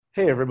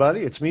Hey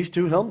everybody, it's me,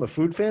 Stu Helm, the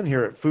Food Fan,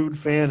 here at Food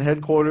Fan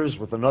headquarters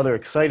with another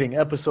exciting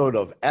episode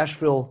of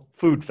Asheville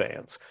Food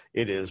Fans.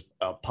 It is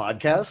a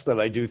podcast that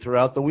I do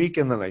throughout the week,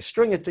 and then I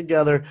string it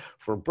together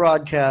for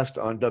broadcast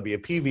on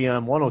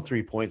WPVM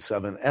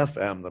 103.7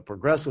 FM, the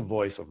progressive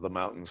voice of the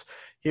mountains,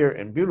 here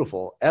in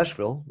beautiful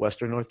Asheville,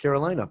 Western North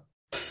Carolina.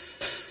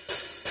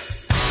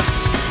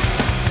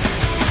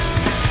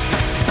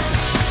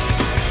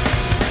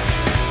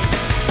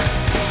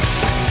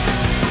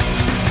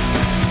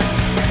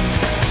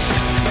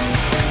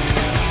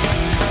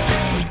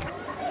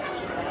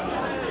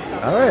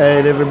 All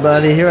right,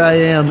 everybody, here I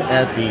am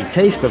at the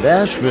Taste of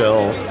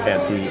Asheville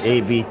at the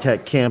AB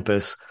Tech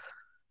campus.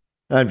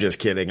 I'm just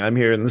kidding. I'm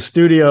here in the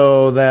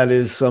studio. That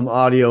is some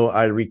audio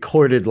I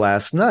recorded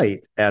last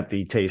night at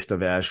the Taste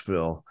of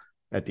Asheville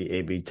at the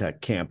AB Tech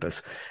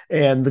campus.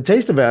 And the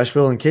Taste of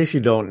Asheville, in case you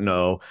don't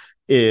know,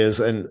 is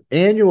an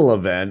annual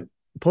event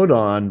put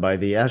on by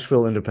the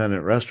Asheville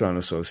Independent Restaurant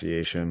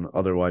Association,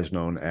 otherwise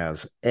known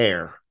as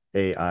AIR,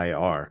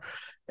 A-I-R.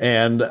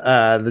 And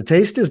the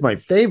Taste is my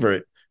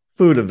favorite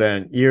food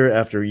event year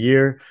after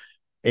year.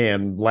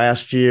 And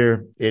last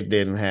year it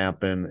didn't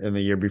happen. And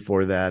the year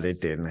before that, it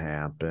didn't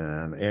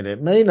happen. And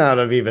it may not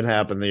have even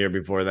happened the year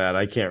before that.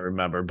 I can't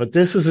remember, but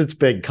this is its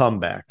big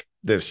comeback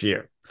this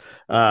year.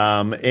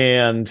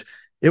 And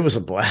it was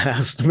a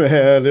blast,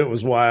 man. It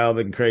was wild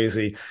and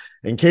crazy.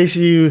 In case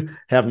you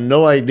have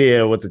no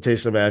idea what the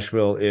Taste of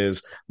Asheville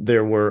is,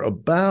 there were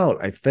about,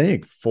 I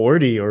think,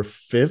 40 or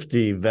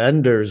 50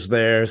 vendors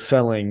there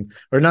selling,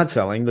 or not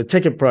selling. The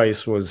ticket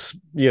price was,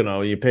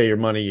 you pay your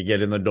money, you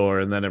get in the door,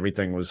 and then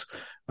everything was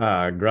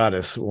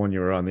gratis when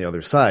you were on the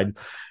other side.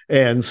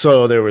 And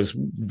so there was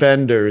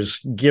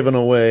vendors giving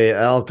away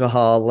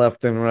alcohol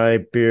left and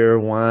right, beer,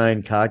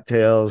 wine,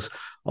 cocktails,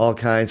 all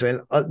kinds, and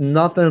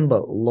nothing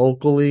but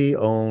locally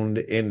owned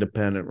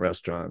independent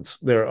restaurants.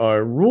 There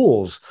are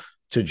rules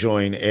to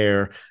join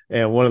AIR,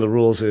 and one of the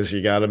rules is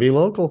you got to be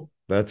local.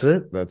 That's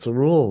it. That's a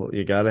rule.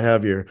 You got to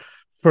have your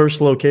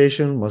first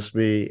location must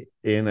be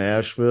in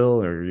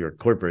Asheville, or your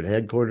corporate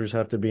headquarters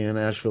have to be in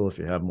Asheville if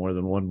you have more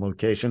than one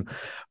location.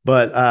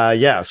 But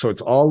yeah, so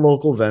it's all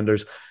local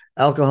vendors,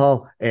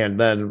 alcohol, and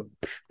then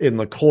in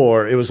the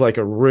core, it was like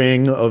a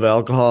ring of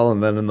alcohol,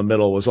 and then in the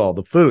middle was all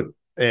the food.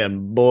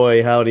 And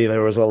boy, howdy,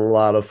 there was a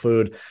lot of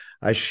food.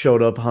 I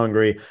showed up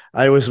hungry.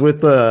 I was with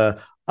the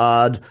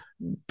odd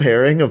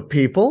pairing of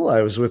people.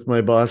 I was with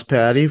my boss,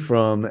 Patty,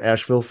 from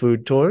Asheville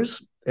Food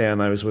Tours,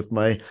 and I was with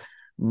my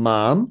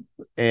mom,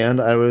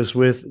 and I was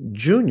with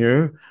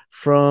Junior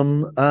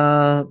from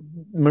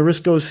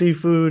Marisco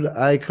Seafood,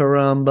 Ay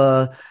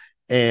Caramba,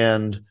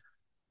 and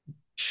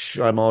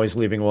I'm always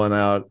leaving one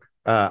out,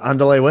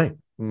 Andale Way,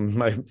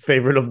 my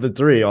favorite of the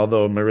three,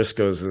 although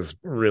Marisco's is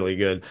really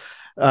good.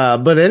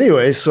 But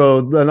anyway, so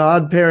an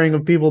odd pairing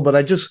of people,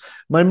 but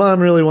my mom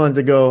really wanted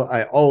to go.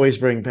 I always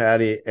bring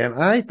Patty, and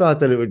I thought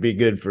that it would be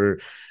good for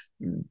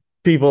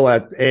people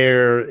at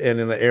AIR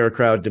and in the AIR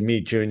crowd to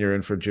meet Junior,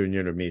 and for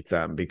Junior to meet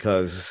them,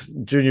 because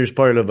Junior's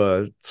part of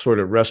a sort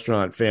of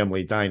restaurant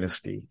family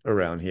dynasty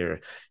around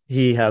here.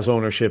 He has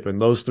ownership in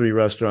those three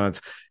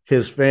restaurants.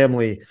 His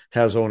family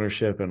has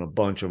ownership in a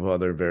bunch of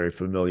other very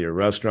familiar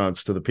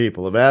restaurants to the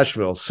people of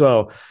Asheville.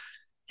 So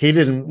he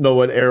didn't know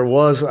what AIR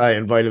was. I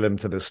invited him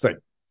to this thing.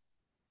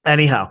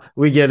 Anyhow,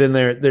 we get in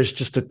there. There's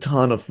just a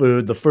ton of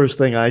food. The first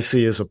thing I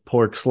see is a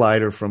pork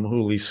slider from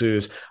Hooli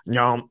Sue's.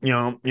 Yum,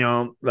 yum,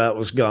 yum. That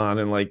was gone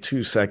in like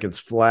 2 seconds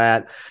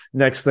flat.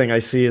 Next thing I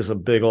see is a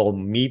big old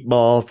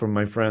meatball from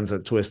my friends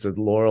at Twisted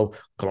Laurel.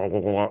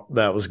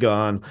 That was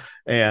gone.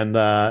 And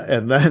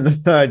then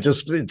I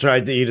just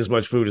tried to eat as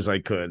much food as I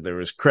could. There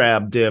was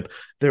crab dip.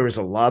 There was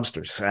a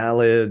lobster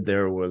salad.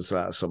 There was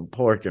some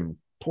pork and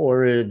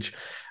porridge.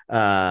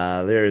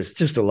 There's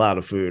just a lot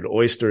of food,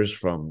 oysters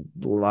from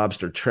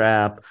Lobster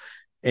Trap,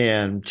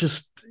 and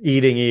just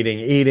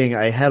eating.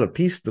 I had a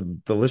piece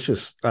of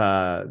delicious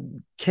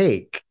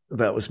cake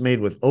that was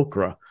made with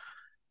okra,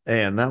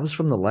 and that was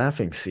from the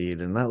Laughing Seed,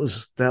 and that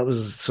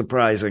was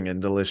surprising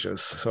and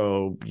delicious.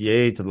 So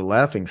yay to the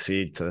Laughing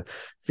Seed to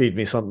feed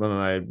me something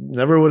I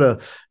never would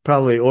have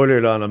probably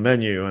ordered on a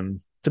menu.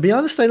 And to be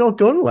honest, I don't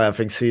go to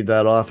Laughing Seed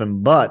that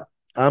often, but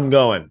I'm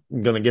going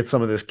to get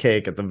some of this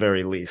cake at the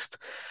very least.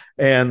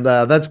 And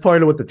that's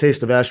part of what the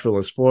Taste of Asheville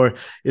is for,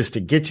 is to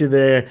get you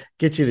there,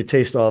 get you to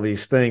taste all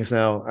these things.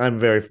 Now, I'm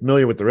very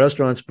familiar with the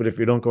restaurants, but if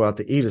you don't go out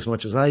to eat as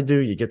much as I do,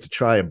 you get to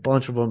try a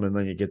bunch of them, and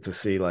then you get to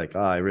see like,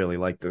 I really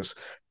like this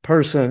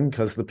person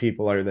because the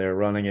people are there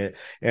running it,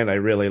 and I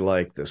really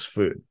like this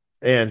food.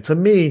 And to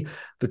me,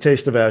 the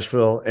Taste of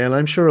Asheville, and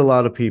I'm sure a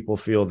lot of people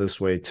feel this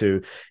way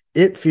too,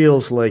 it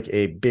feels like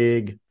a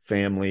big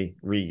family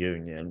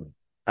reunion.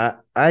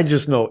 I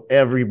just know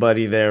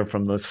everybody there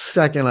from the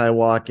second I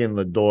walk in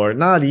the door,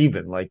 not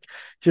even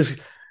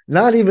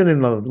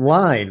in the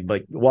line,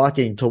 but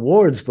walking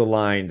towards the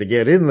line to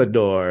get in the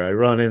door. I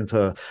run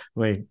into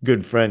my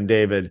good friend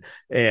David,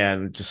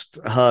 and just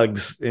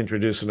hugs,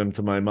 introducing him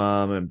to my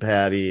mom and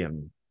Patty,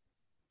 and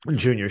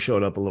Junior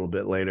showed up a little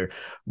bit later.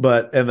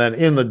 And then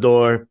in the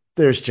door,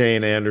 there's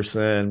Jane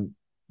Anderson,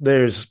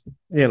 there's,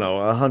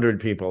 100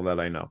 people that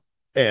I know.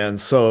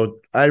 And so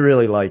I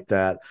really like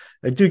that.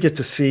 I do get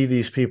to see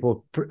these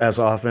people as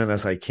often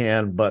as I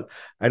can, but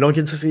I don't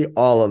get to see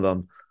all of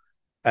them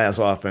as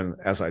often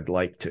as I'd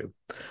like to.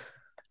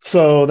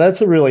 So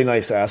that's a really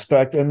nice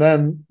aspect.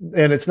 And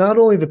it's not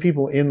only the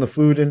people in the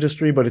food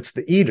industry, but it's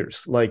the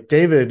eaters. Like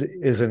David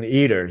is an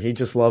eater. He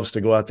just loves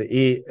to go out to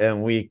eat,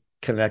 and we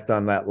connect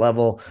on that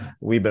level.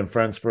 We've been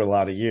friends for a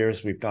lot of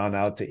years. We've gone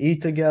out to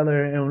eat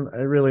together, and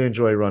I really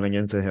enjoy running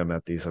into him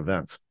at these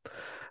events.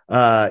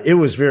 It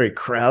was very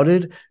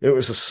crowded. It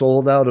was a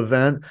sold out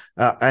event.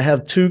 I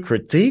have two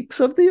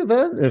critiques of the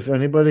event, if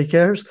anybody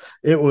cares.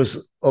 It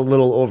was a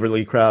little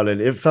overly crowded.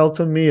 It felt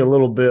to me a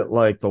little bit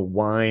like the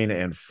wine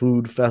and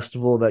food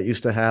festival that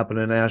used to happen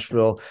in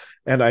Asheville.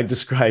 And I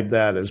described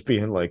that as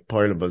being like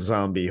part of a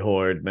zombie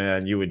horde,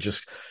 man. You would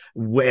just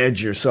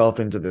wedge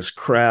yourself into this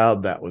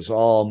crowd that was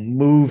all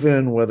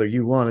moving, whether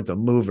you wanted to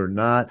move or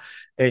not.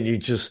 And you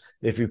just,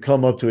 if you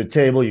come up to a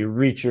table, you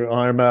reach your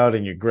arm out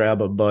and you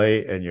grab a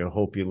bite and you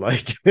hope you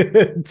like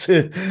it.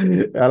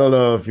 I don't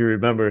know if you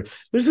remember,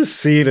 there's a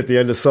scene at the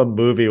end of some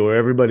movie where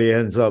everybody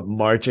ends up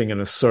marching in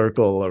a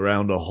circle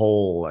around a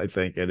hole, I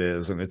think it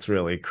is. And it's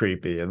really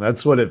creepy. And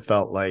that's what it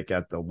felt like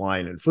at the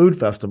Wine and Food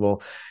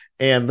Festival.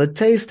 And the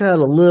Taste had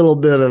a little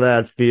bit of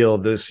that feel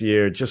this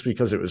year just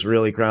because it was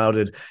really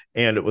crowded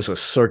and it was a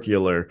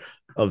circular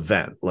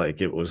event.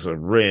 Like it was a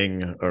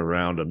ring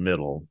around a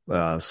middle.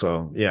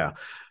 So, yeah.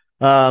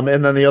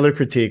 And then the other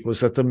critique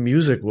was that the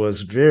music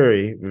was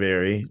very,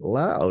 very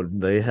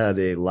loud. They had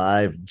a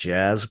live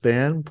jazz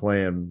band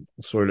playing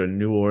sort of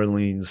New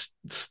Orleans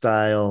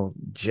style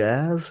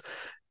jazz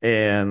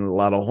and a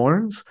lot of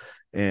horns.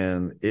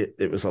 And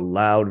it was a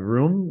loud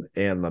room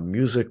and the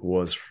music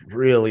was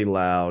really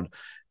loud.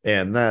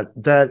 And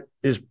that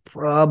is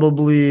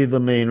probably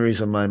the main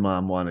reason my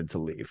mom wanted to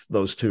leave.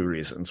 Those two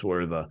reasons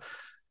were the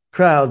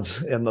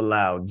crowds and the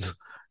louds.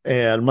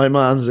 And my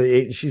mom's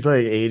she's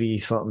like 80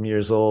 something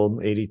years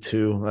old,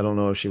 82. I don't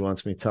know if she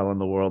wants me telling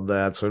the world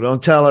that. So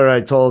don't tell her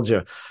I told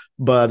you.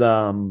 But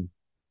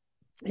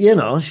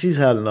she's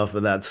had enough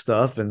of that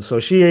stuff. And so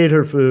she ate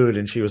her food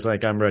and she was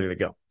like, I'm ready to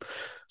go.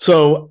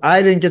 So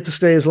I didn't get to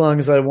stay as long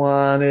as I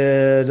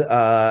wanted.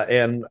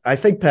 And I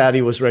think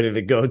Patty was ready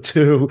to go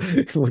too.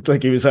 It looked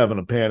like he was having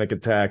a panic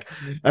attack.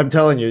 I'm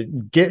telling you,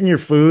 getting your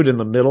food in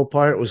the middle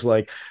part was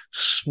like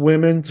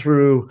swimming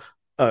through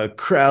a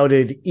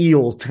crowded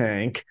eel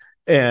tank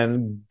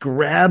and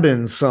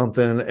grabbing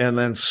something and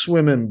then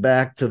swimming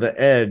back to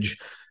the edge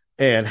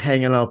and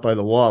hanging out by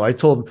the wall. I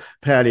told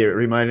Patty it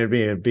reminded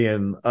me of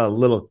being a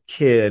little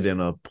kid in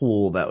a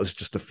pool that was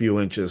just a few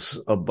inches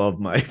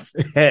above my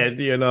head,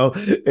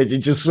 and you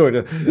just sort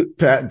of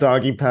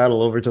doggy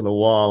paddle over to the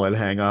wall and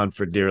hang on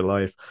for dear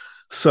life.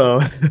 So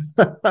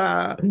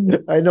I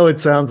know it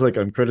sounds like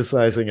I'm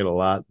criticizing it a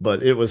lot,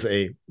 but it was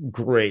a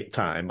great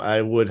time.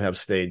 I would have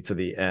stayed to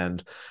the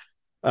end,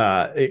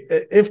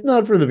 if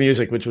not for the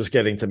music, which was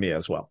getting to me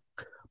as well.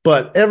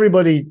 But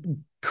everybody,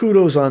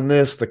 kudos on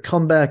this, the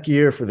comeback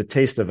year for the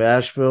Taste of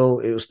Asheville.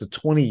 It was the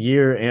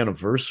 20-year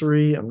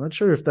anniversary. I'm not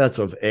sure if that's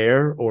of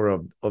air or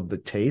of the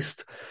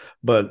taste,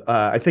 but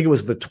I think it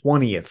was the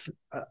 20th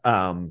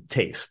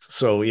taste.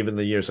 So even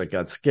the years that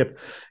got skipped,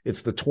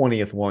 it's the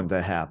 20th one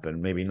to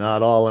happen. Maybe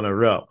not all in a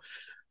row.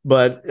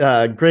 But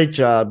great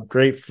job,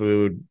 great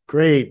food,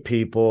 great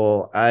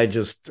people. I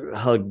just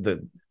hugged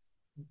the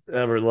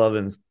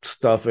ever-loving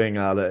stuffing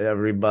out of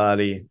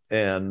everybody,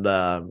 and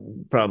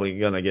probably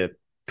going to get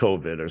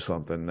COVID or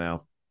something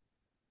now.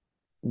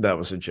 That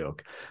was a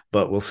joke,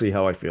 but we'll see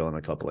how I feel in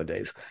a couple of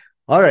days.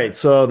 All right.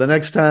 So the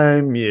next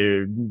time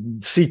you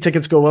see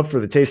tickets go up for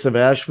the Taste of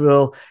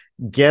Asheville,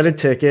 get a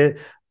ticket.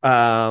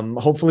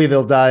 Hopefully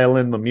they'll dial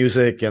in the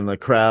music and the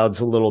crowds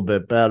a little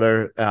bit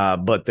better,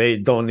 but they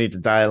don't need to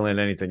dial in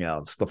anything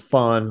else. The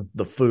fun,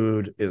 the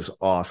food is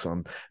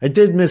awesome. I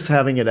did miss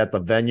having it at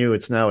the venue.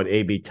 It's now at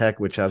AB Tech,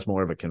 which has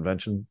more of a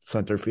convention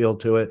center feel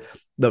to it.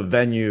 The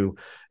venue,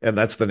 and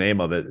that's the name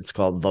of it, it's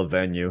called The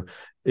Venue,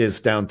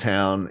 is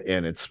downtown,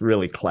 and it's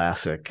really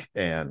classic.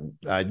 And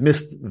I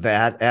missed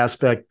that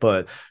aspect,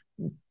 but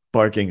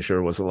parking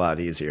sure was a lot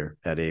easier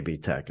at AB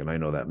Tech, and I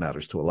know that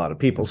matters to a lot of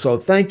people. So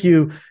thank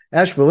you,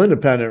 Asheville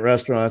Independent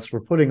Restaurants,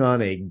 for putting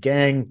on a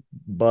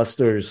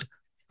gangbusters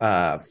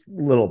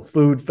little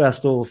food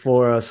festival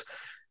for us.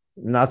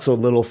 Not so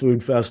little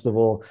food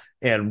festival,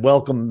 and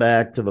welcome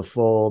back to the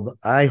fold.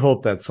 I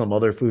hope that some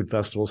other food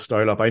festivals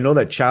start up. I know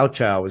that Chow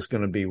Chow is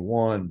going to be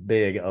one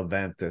big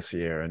event this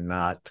year and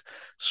not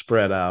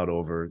spread out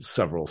over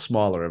several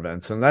smaller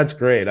events. And that's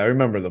great. I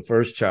remember the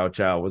first Chow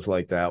Chow was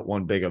like that,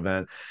 one big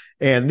event.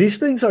 And these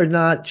things are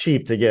not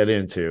cheap to get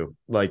into.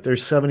 Like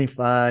there's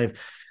 $75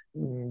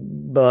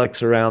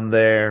 around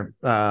there.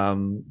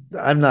 I'm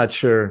not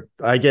sure.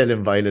 I get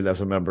invited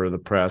as a member of the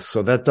press,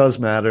 so that does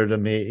matter to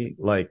me.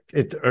 Like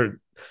it, or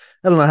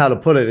I don't know how to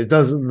put it. It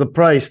doesn't. The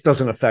price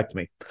doesn't affect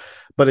me,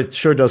 but it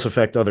sure does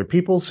affect other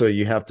people. So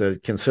you have to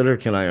consider: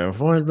 can I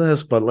afford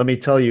this? But let me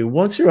tell you,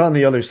 once you're on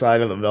the other side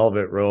of the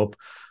velvet rope,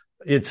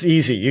 it's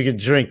easy. You can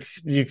drink.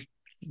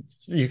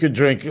 you could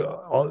drink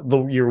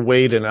your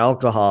weight in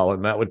alcohol,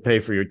 and that would pay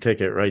for your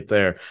ticket right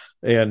there.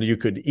 And you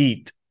could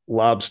eat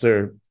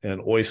lobster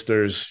and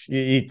oysters. You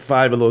eat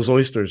 5 of those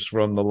oysters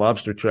from the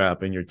lobster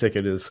trap, and your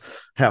ticket is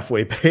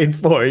halfway paid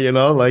for.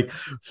 Like,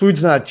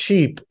 food's not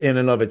cheap in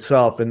and of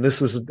itself, and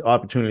this is an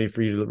opportunity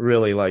for you to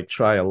really like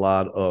try a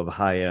lot of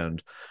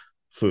high-end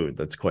food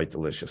that's quite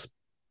delicious.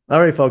 All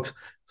right, folks.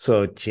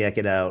 So check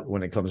it out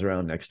when it comes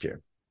around next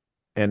year.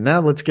 And now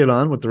let's get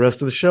on with the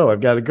rest of the show.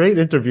 I've got a great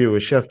interview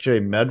with Chef Jay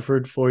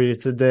Medford for you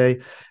today.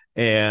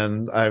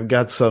 And I've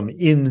got some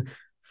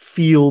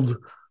in-field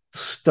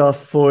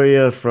stuff for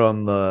you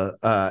from the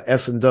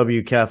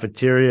S&W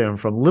cafeteria and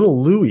from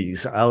Little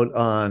Louie's out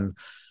on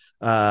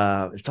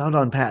it's out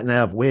on Patton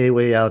Ave,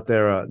 way out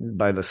there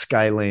by the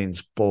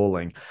Skylanes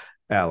Bowling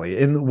Alley,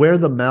 in where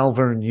the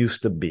Malvern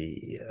used to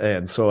be.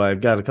 And so I've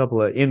got a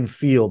couple of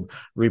in-field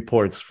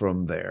reports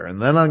from there.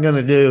 And then I'm going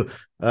to do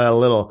a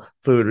little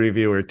food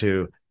review or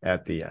two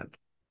at the end.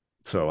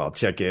 So I'll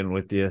check in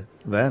with you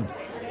then.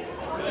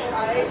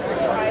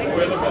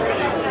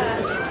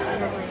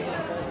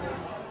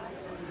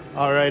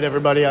 All right,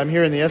 everybody, I'm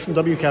here in the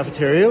S&W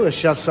cafeteria with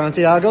Chef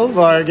Santiago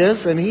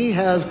Vargas, and he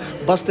has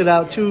busted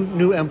out 2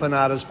 new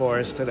empanadas for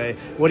us today.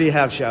 What do you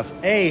have, Chef?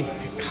 Hey,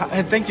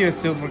 thank you,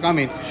 Stu, for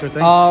coming. Sure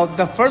thing.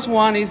 The first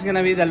one is going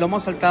to be the lomo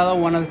saltado,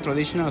 one of the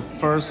traditional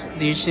first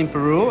dish in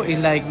Peru.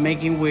 It's like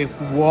making with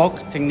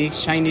wok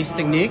techniques, Chinese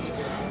technique.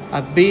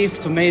 Beef,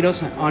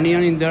 tomatoes, and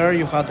onion in there.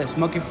 You have the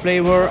smoky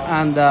flavor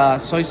and the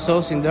soy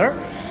sauce in there.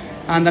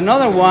 And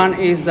another one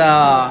is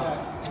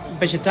the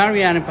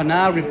vegetarian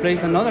empanada.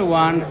 Replace another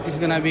one. It's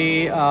going to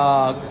be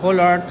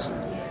collard,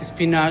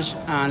 spinach,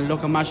 and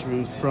local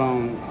mushrooms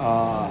from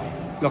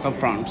local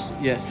farms.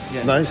 Yes.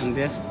 Nice. And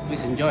yes,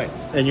 please enjoy.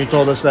 And you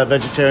told us that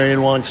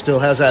vegetarian one still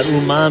has that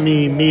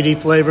umami, meaty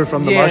flavor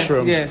from the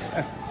mushrooms. Yes,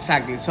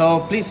 exactly.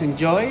 So please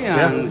enjoy.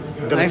 And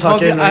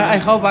I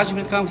hope Ash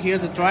will come here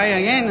to try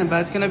again,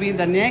 but it's going to be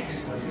the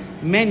next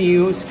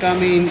menu. It's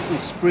coming in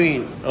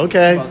spring.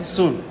 Okay. Well,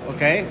 soon,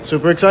 okay?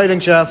 Super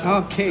exciting, Chef.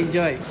 Okay,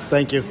 enjoy.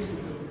 Thank you.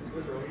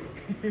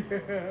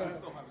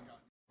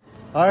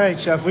 All right,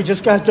 Chef, we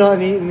just got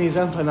done eating these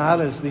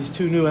empanadas, these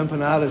 2 new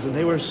empanadas, and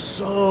they were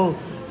so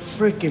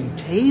freaking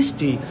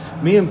tasty.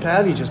 Me and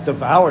Patty just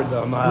devoured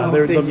them.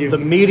 The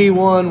meaty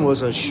one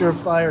was a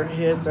surefire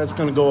hit. That's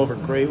going to go over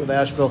great with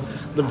Asheville.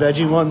 The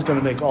veggie one's going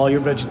to make all your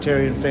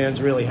vegetarian fans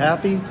really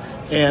happy,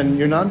 and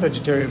your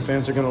non-vegetarian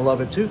fans are going to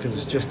love it too because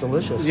it's just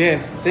delicious.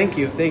 Yes, thank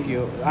you.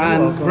 You're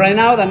And welcome. right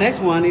now, the next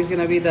one is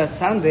going to be the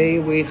Sunday.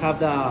 We have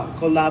the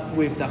collab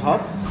with the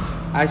Hop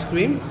ice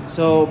cream.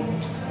 So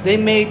they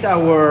made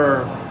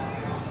our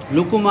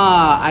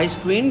lucuma ice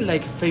cream,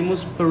 like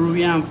famous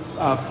Peruvian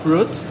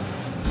fruit.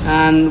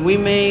 And we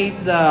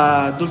made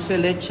the dulce de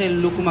leche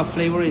lucuma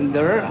flavor in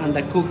there, and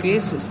the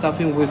cookies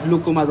stuffing with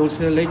lucuma dulce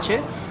de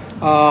leche.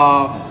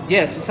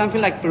 Yes, it's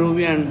something like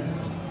Peruvian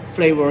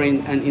flavor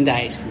in the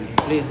ice cream.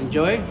 Please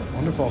enjoy.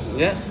 Wonderful.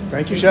 Yes.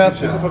 Thank you, Chef.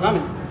 Thank you for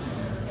coming.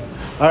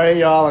 All right,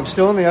 y'all. I'm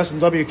still in the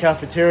S&W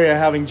cafeteria,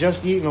 having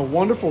just eaten a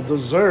wonderful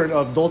dessert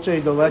of dulce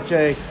de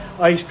leche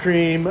ice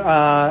cream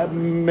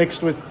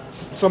mixed with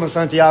some of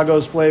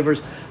Santiago's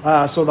flavors.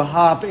 So the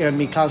Hop and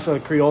Mi Casa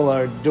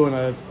Criolla are doing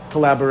a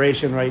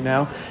collaboration right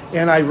now.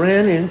 And I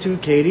ran into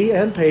Katie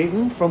and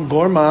Peyton from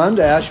Gourmand,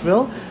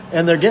 Asheville,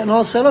 and they're getting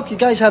all set up. You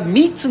guys have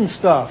meats and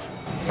stuff.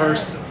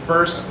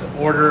 First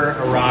order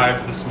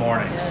arrived this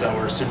morning, so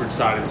we're super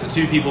excited. So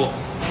 2 people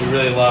we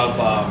really love.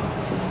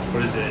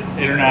 What is it?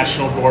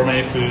 International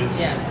Gourmet Foods.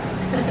 Yes.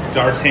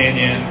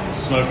 D'Artagnan,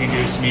 Smoking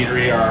Goose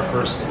Meadery are our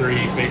first 3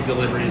 big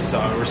deliveries, so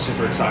we're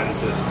super excited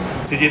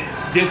to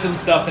get some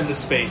stuff into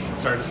space and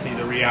start to see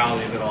the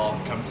reality of it all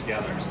come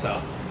together.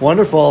 So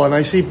Wonderful. And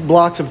I see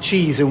blocks of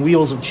cheese and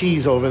wheels of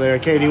cheese over there.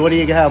 Katie, what do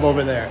you have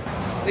over there?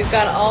 We've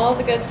got all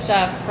the good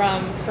stuff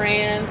from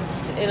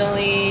France,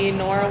 Italy,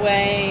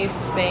 Norway,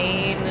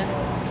 Spain.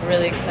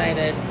 Really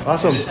excited.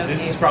 Awesome.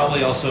 this is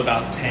probably also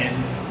about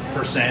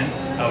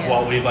 10% of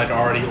what we've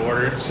already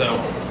ordered. So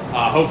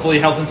hopefully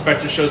health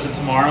inspector shows it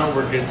tomorrow.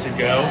 We're good to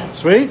go.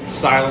 Sweet.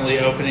 Silently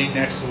opening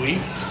next week.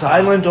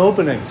 Silent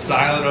opening.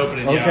 Silent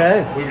opening,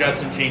 Okay. yeah. We've got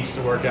some kinks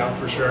to work out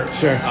for sure.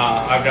 Sure.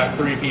 I've got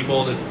 3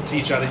 people to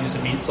teach how to use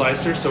a meat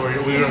slicer, so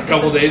we're a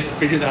couple days to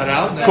figure that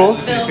out. Cool.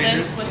 Fill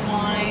this with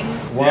wine.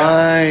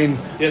 Wine,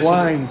 Yeah, so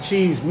wine,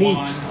 cheese,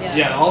 meats. wine. Yes.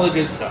 Yeah, all the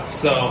good stuff.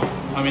 So,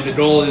 I mean, the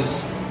goal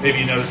is, maybe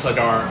you notice,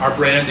 our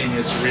branding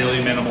is really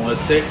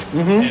minimalistic,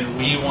 and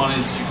we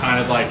wanted to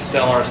kind of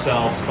sell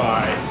ourselves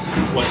by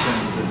what's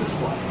in the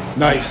display.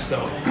 Nice. So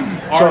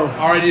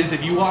our idea is,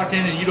 if you walk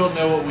in and you don't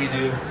know what we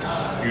do,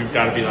 you've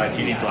got to be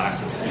you need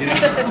glasses. You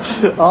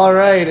know? All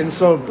right, and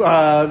so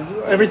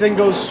everything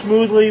goes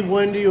smoothly.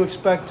 When do you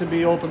expect to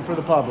be open for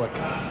the public?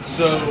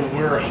 So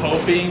we're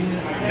hoping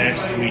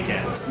next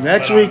weekend.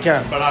 Next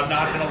weekend. But I'm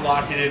not going to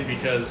lock it in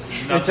because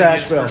nothing is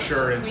Asheville. for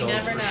sure until We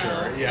it's never for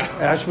know. sure. Yeah.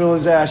 Asheville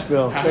is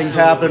Asheville. Things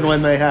Absolutely. happen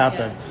when they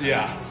happen. Yes.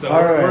 Yeah. So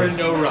All right. we're in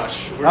no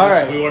rush. All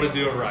right. We want to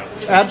do it right.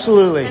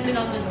 Absolutely. Depending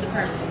on the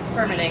department.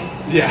 permitting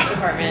Yeah.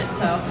 department.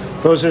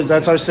 So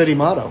That's our city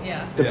motto.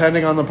 Yeah.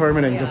 Depending on the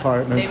permitting yeah,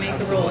 department. they make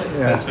the rules.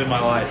 That's been my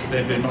life.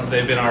 They've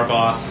been our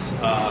boss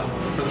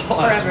for the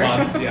last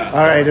Forever. month. Yeah.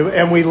 All right,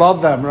 and we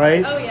love them,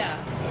 right? Oh yeah.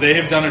 They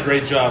have done a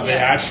great job. They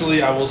Yes.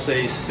 actually, I will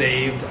say,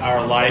 saved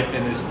our life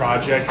in this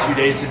project 2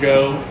 days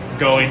ago,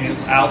 going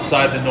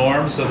outside the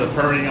norm. So the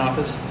permitting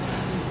office,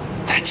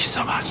 thank you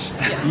so much.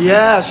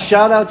 Yes,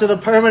 shout out to the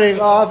permitting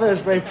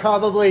office. They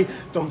probably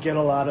don't get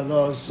a lot of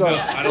those. So No,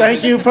 I don't thank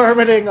think- you,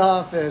 permitting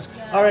office.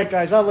 All right,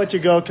 guys, I'll let you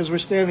go because we're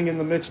standing in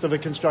the midst of a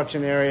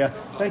construction area.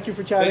 Thank you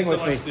for chatting Thanks so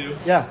with much, me. Stu.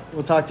 Yeah,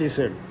 we'll talk to you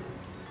soon.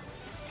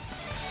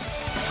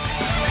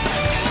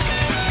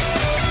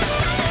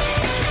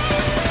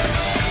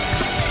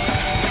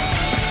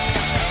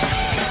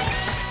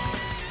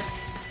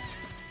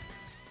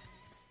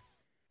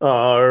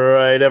 All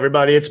right,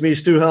 everybody. It's me,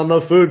 Stu Helm, the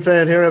Food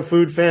Fan, here at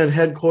Food Fan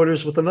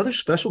Headquarters with another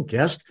special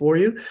guest for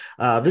you.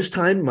 This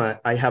time,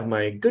 I have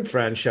my good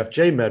friend, Chef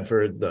Jay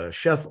Medford, the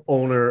chef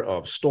owner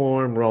of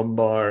Storm, Rum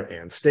Bar,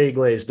 and Stay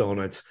Glazed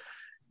Donuts.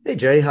 Hey,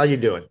 Jay, how you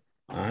doing?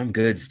 I'm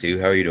good, Stu.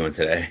 How are you doing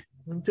today?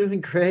 I'm doing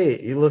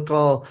great. You look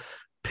all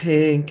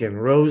pink and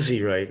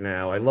rosy right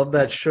now. I love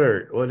that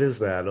shirt. What is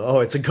that? Oh,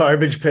 it's a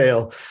Garbage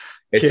Pail.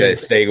 It's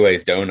Kids. a Stay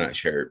Glazed donut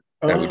shirt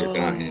that we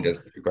designed Oh,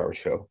 just for the garbage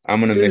show.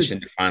 I'm on a dude.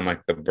 mission to find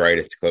like the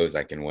brightest clothes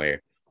I can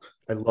wear.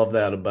 I love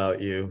that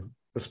about you.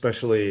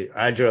 Especially,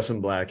 I dress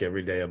in black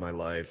every day of my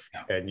life,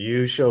 and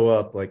you show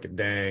up like a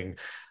dang.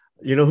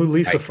 You know who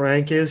Lisa Like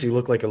Frank is? You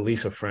look like a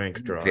Lisa Frank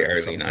the drawing early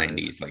sometimes.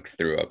 90s, like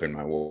threw up in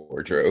my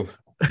wardrobe.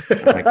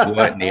 I'm like,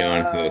 what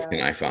neon clothes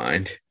can I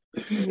find?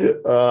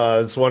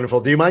 It's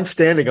wonderful. Do you mind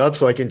standing up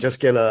so I can just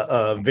get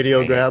a video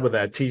Man, grab of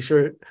that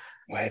T-shirt?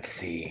 let's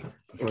see.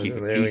 Let's Well, keep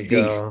it there we PC,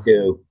 go.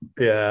 Stu.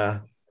 Yeah.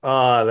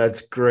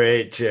 That's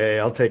great, Jay.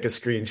 I'll take a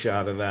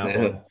screenshot of that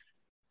one.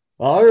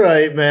 All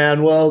right,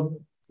 man. Well,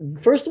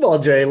 first of all,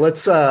 Jay,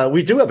 let's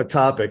we do have a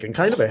topic and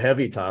kind of a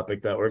heavy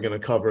topic that we're going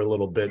to cover a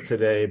little bit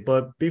today.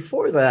 But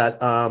before that,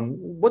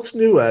 what's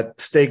new at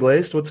Stay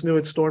Glazed? What's new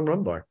at Storm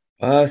Rum Bar?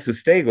 So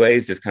Stay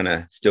Glazed is kind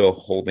of still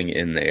holding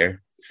in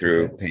there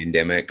through Okay.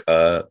 pandemic.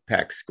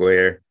 Pack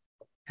Square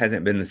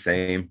hasn't been the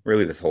same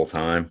really this whole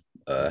time.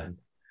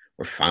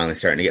 We're finally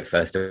starting to get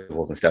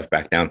festivals and stuff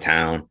back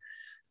downtown.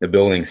 The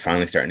building's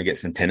finally starting to get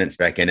some tenants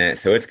back in it.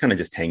 So it's kind of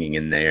just hanging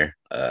in there.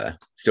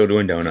 Still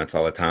doing donuts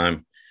all the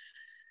time.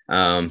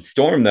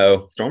 Storm,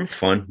 though, Storm's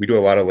fun. We do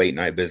a lot of late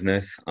night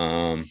business.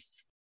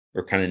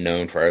 We're kind of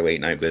known for our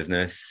late night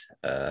business.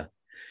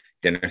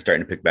 Dinner's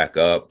starting to pick back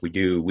up. We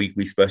do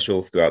weekly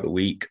specials throughout the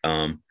week.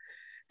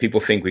 People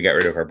think we got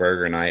rid of our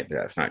burger night, but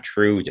that's not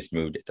true. We just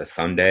moved it to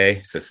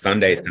Sunday. So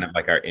Sunday is kind of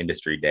like our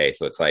industry day.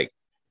 So it's like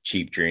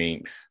cheap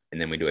drinks, and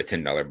then we do a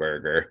 $10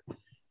 burger.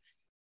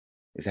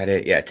 Is that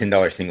it? Yeah,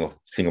 $10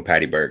 single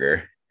patty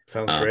burger.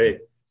 Sounds great.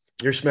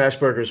 Your smash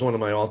burger is one of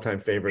my all-time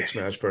favorite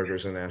smash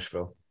burgers in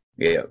Nashville.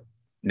 Yeah.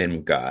 Then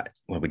we've got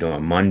what we do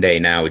on Monday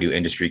now. We do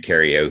industry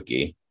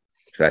karaoke.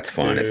 So that's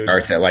fun. It Dude.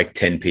 starts at like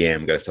 10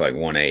 p.m., goes to like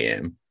 1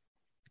 a.m.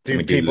 Do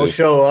we people do-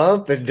 show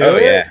up and do Oh,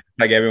 it? yeah.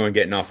 Like everyone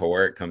getting off of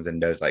work comes and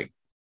does like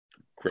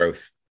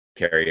gross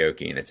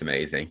karaoke, and it's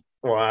amazing.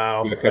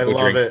 Wow. We do a I couple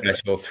love drink it.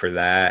 specials for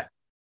that.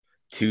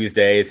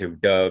 Tuesdays are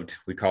dubbed,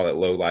 we call it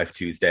Low Life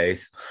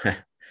Tuesdays.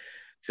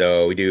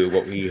 So we do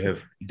what we have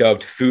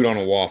dubbed food on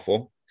a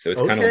waffle. So it's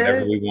kind of Okay.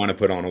 whatever we want to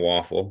put on a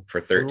waffle for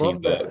I 13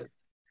 love bucks. that.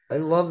 I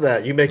love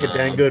that. You make a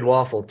dang good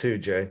waffle too,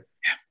 Jay.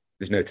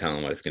 There's no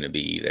telling what it's going to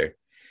be either.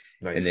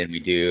 Nice. And then we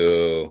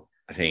do,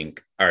 I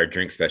think our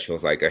drink special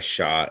is like a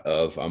shot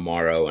of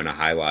Amaro and a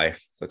High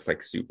Life. So it's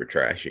like super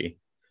trashy.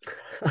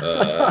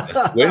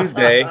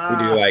 Wednesday,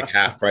 we do like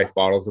half price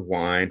bottles of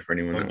wine for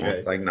anyone that Okay.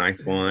 wants like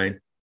nice wine.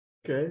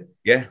 Okay.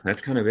 Yeah,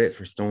 that's kind of it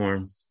for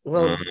Storm.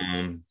 Well,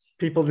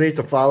 people need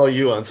to follow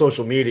you on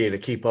social media to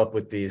keep up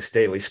with these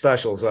daily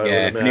specials, I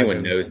yeah, would if anyone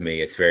imagine. knows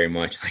me, it's very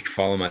much like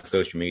follow my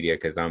social media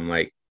because I'm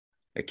like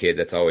a kid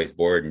that's always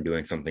bored and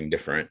doing something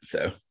different.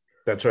 So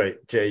That's right,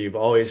 Jay. You've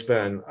always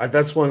been.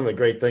 That's one of the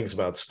great things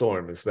about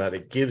Storm is that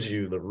it gives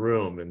you the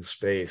room and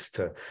space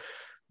to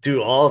do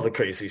all the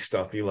crazy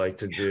stuff you like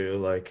to do.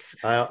 Like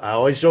I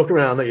always joke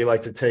around that you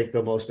like to take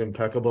the most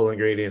impeccable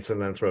ingredients and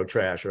then throw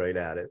trash right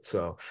at it.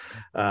 So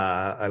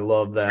I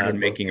love that. we're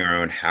making our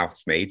own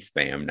house-made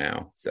spam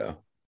now. So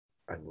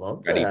I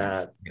love got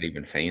that.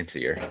 even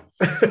fancier.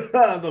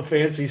 The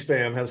fancy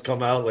spam has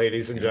come out,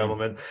 ladies and Yeah.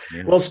 gentlemen.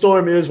 Yeah. Well,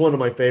 Storm is one of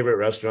my favorite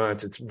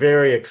restaurants. It's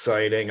very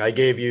exciting. I've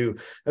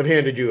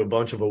handed you a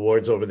bunch of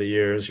awards over the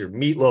years. Your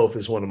meatloaf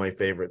is one of my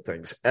favorite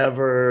things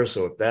ever.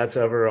 So if that's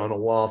ever on a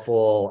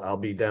waffle, I'll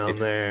be down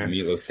there. The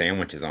meatloaf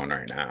sandwich is on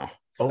right now.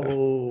 So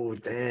Oh,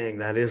 dang.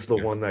 That is the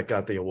Yeah. one that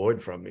got the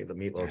award from me, the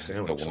meatloaf that's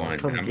sandwich. the So I'll one.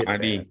 come That get might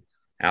that. be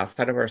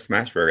outside of our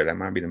smash burger. That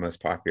might be the most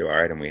popular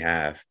item we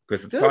have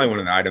because it's Good. probably one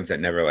of the items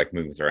that never like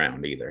moves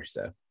around either.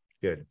 So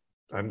Good.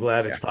 I'm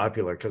glad it's Yeah.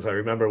 popular because I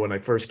remember when I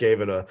first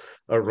gave it a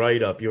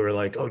write up, you were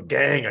like, "Oh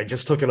dang, I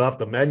just took it off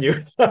the menu."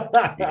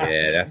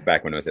 Yeah, that's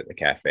back when I was at the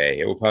cafe.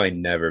 It will probably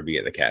never be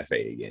at the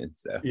cafe again.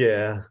 So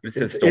Yeah, it's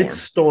a it's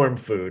storm. storm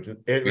food.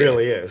 It Yeah.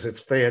 really is. It's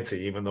fancy,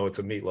 even though it's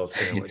a meatloaf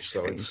sandwich.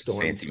 So it's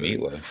storm Fancy food.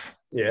 meatloaf.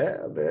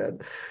 Yeah, man.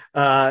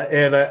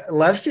 And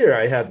last year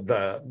I had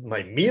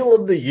my meal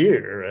of the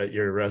year at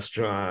your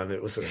restaurant.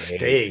 It was a Hey,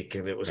 steak,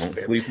 and it was don't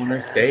sleep on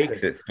our steaks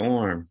fantastic. at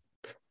Storm.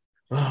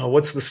 Oh,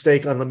 what's the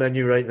steak on the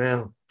menu right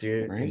now? Do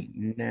you? Right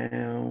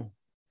now,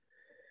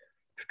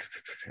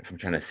 if I'm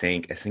trying to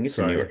think, I think it's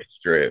a New Sorry. York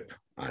strip.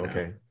 I know.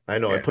 Okay. I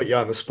know I Yeah. put you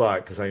on the spot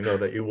because I know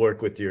that you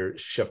work with your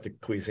chef de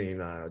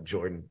cuisine,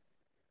 Jordan.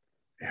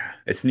 Yeah.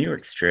 It's New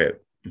York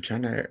strip. I'm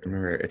trying to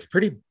remember. It's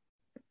pretty,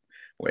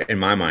 in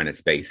my mind,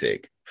 it's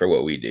basic for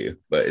what we do,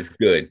 but it's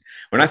good.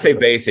 When I say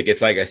basic,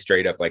 it's like a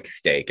straight up like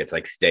steak. It's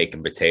like steak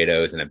and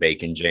potatoes and a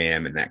bacon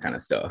jam and that kind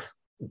of stuff.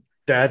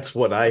 That's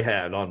what I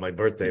had on my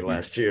birthday Hmm.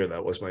 last year.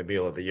 That was my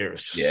meal of the year.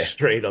 It's just Yeah.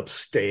 straight up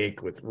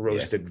steak with Yeah.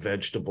 roasted We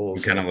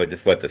vegetables. kind of And would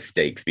just let the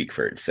steak speak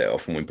for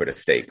itself when we put a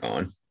steak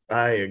on.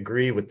 I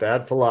agree with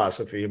that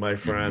philosophy, my Hmm.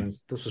 friend.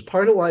 This is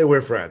part of why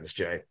we're friends,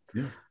 Jay.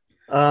 Yeah.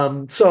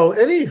 So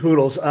any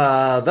hoodles,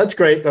 that's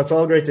great. That's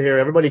all great to hear.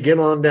 Everybody get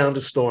on down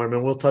to Storm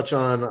and we'll touch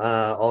on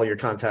all your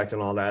contact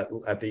and all that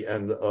at the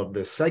end of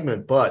this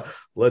segment. But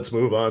let's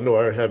move on to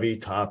our heavy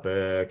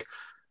topic.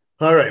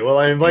 All right. Well,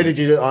 I invited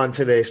you on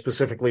today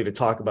specifically to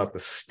talk about the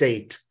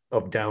state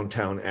of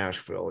downtown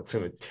Asheville. It's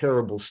in a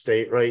terrible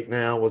state right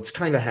now. Well, it's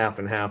kind of half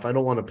and half. I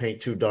don't want to paint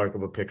too dark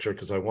of a picture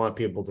because I want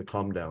people to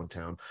come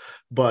downtown.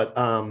 But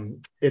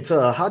it's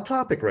a hot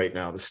topic right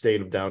now, the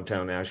state of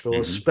downtown Asheville,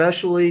 Hmm.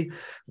 especially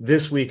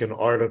this week. An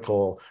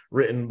article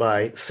written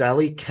by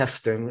Sally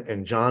Keston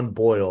and John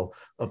Boyle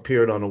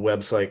appeared on a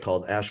website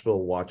called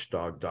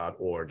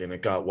AshevilleWatchdog.org, and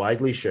it got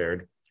widely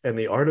shared. And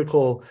the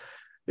article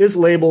is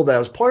labeled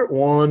as part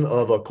one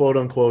of a quote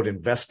unquote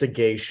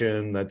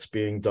investigation that's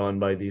being done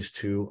by these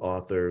two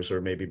authors,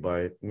 or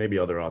maybe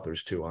other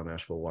authors too on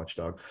Asheville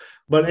Watchdog.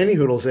 But any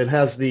hoodles, it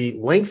has the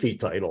lengthy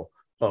title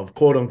of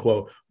quote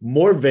unquote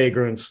more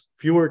vagrants,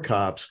 fewer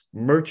cops,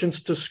 merchants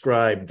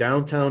describe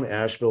downtown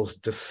Asheville's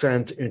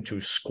descent into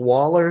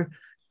squalor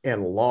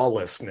and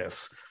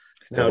lawlessness.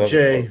 Still Now, love the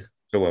word. Jay,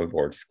 Still love the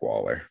word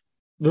squalor.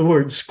 the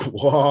word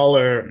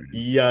squalor,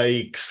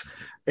 yikes.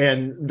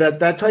 And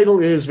that title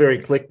is very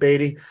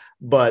clickbaity,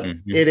 but Hmm.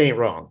 it ain't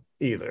wrong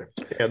either.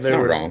 And It's not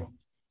wrong.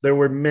 there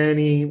were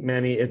many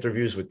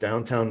interviews with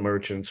downtown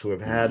merchants who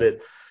have had Hmm.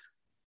 it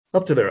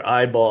up to their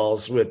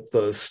eyeballs with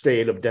the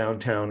state of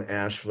downtown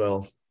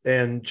Asheville.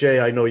 And Jay,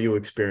 I know you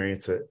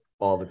experience it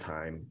all the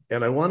time.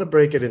 And I want to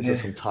break it into Yeah.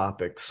 some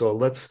topics. So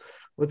let's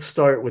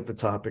start with the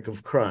topic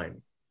of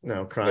crime.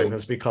 Now, crime So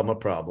has become a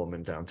problem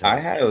in downtown I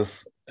Asheville.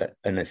 have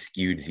an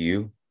askewed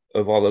view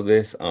of all of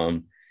this.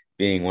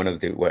 Being one of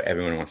the what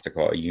everyone wants to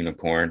call a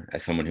unicorn,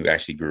 as someone who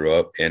actually grew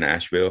up in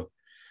Asheville.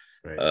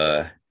 Right.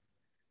 Uh,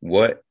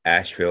 what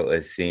Asheville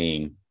is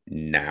seeing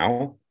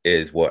now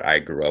is what I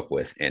grew up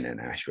with in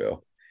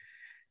Asheville.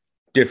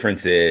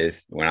 Difference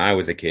is when I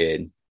was a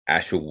kid,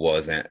 Asheville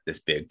wasn't this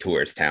big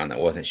tourist town that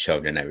wasn't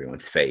shoved in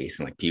everyone's face.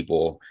 And like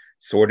people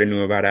sort of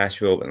knew about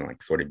Asheville, but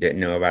like sort of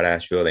didn't know about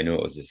Asheville. They knew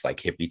it was this like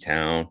hippie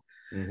town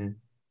Mm-hmm.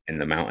 in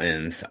the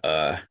mountains.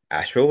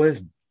 Asheville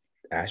was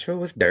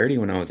dirty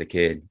when I was a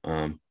kid.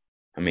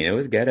 I mean it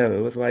was ghetto.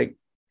 It was like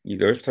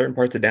there were certain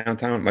parts of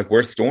downtown, like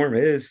where Storm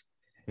is.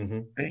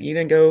 Mm-hmm. You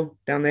didn't go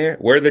down there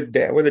where the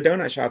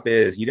donut shop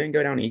is. You didn't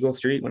go down Eagle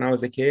Street when I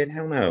was a kid.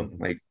 Hell no.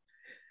 Mm-hmm. Like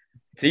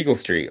it's Eagle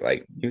Street.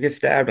 Like you get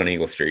stabbed on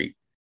Eagle Street.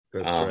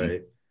 That's Um,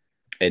 right.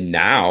 and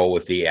now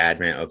with the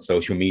advent of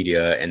social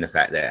media and the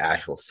fact that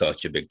Asheville's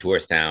such a big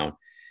tourist town,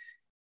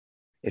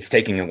 it's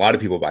taking a lot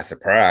of people by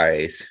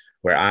surprise.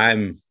 Where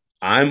I'm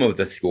of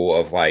the school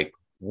of like,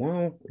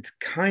 well, it's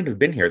kind of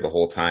been here the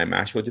whole time.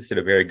 Asheville just did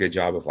a very good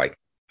job of like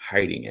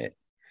hiding it.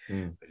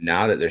 Mm.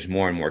 Now that there's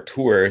more and more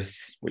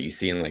tourists, what you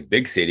see in like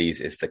big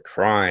cities is the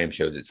crime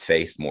shows its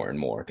face more and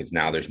more because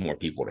now there's more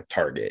people to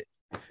target.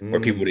 Where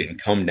people Mm.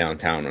 didn't come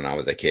downtown when I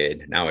was a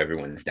kid, now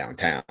everyone's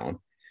downtown.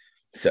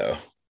 So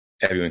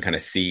everyone kind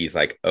of sees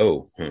like,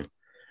 oh,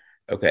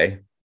 okay.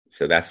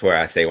 So that's where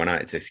I say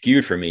it's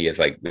skewed for me is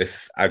like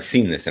this. I've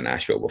seen this in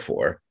Asheville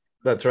before.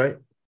 That's right.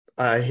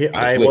 I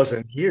I lived.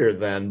 wasn't here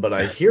then, but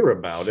I hear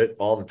about it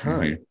all the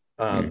Hmm.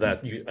 time.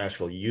 Hmm.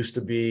 Asheville used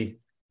to be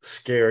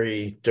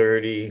scary,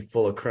 dirty,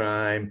 full of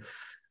crime,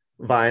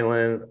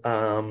 violent,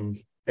 and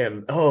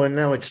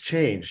now it's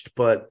changed.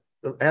 But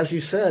as you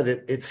said,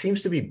 it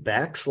seems to be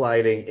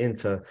backsliding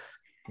into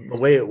the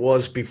way it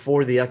was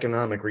before the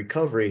economic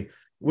recovery,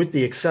 with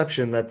the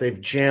exception that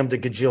they've jammed a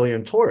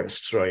gajillion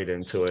tourists right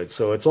into it.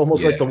 So it's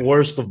almost like the Yeah.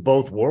 worst of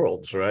both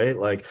worlds, right?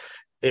 Like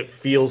it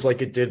feels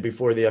like it did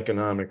before the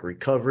economic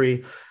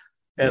recovery.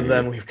 And Hmm.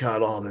 then we've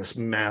got all this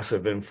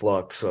massive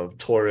influx of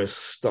tourists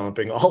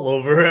stomping all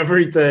over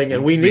everything.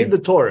 And we I need mean, the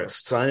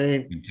tourists. I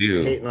ain't you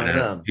do. hating on And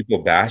them.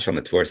 people bash on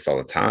the tourists all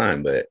the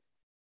time, but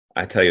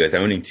I tell you, as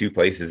owning two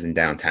places in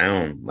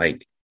downtown,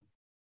 like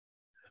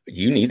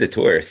you need the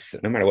tourists,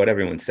 no matter what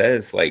everyone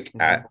says. Like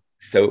Mhm.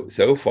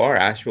 so far,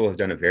 Asheville has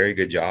done a very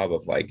good job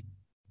of like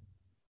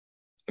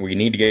we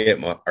need to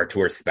get our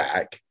tourists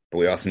back, but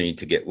we also need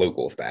to get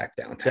locals back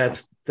downtown.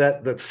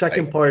 The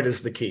second Like part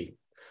is the key.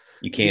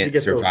 you Need to can't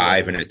get those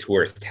survive in locals. a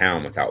tourist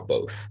town without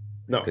both,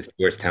 No. because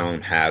tourist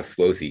town have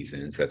slow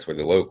seasons. That's where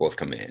the locals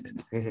come in,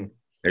 and Mm-hmm.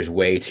 there's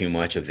way too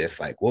much of this.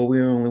 Like, well,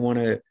 we only want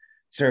to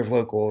serve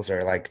locals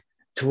or like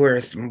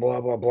tourists and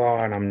blah blah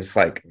blah. And I'm just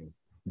like,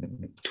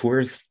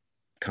 tourists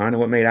kind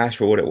of what made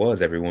Asheville what it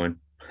was. Everyone,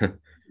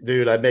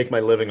 Dude, I make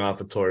my living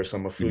off of tourists.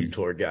 I'm a food Mhm.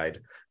 tour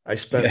guide. I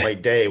spent Yeah, my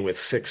day with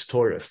 6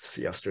 tourists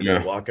yesterday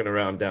yeah, walking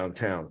around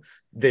downtown.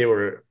 They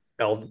were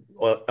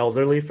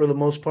elderly for the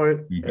most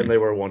part, and hmm they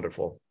were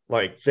wonderful.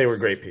 Like, they were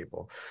great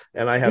people.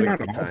 And I had they're a not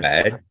great all time.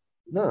 bad.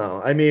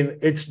 No, I mean,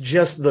 it's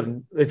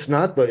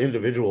not the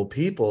individual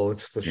people,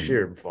 it's the Mhm.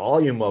 sheer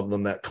volume of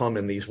them that come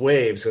in these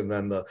waves. And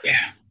then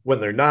Yeah. when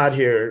they're not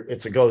here,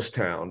 it's a ghost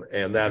town.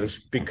 And that is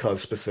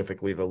because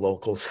specifically the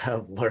locals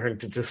have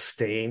learned to just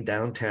stay in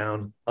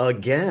downtown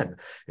again.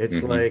 It's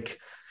hmm like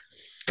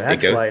It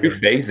goes through backsliding.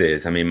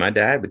 phases. I mean, my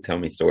dad would tell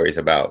me stories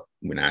about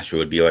when Asheville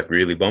would be like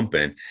really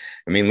bumping.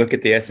 I mean, look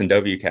at the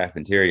S&W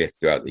cafeteria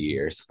throughout the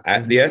years. The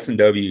Mm-hmm.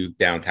 S&W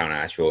downtown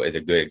Asheville is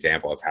a good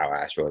example of how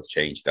Asheville has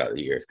changed throughout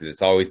the years because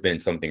it's always been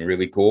something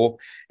really cool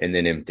and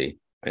then empty,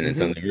 and then Mm-hmm.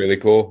 something really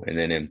cool and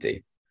then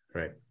empty.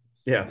 Right.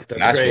 Yeah, That's what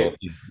that's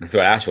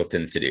great. Asheville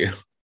tends to do.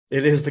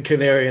 It is the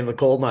canary in the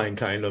coal mine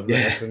kind of the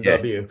Yeah, S and yeah.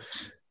 W.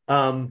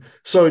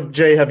 So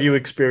Jay, have you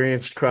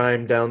experienced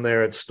crime down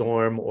there at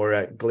Storm or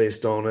at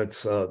Glazed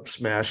Donuts,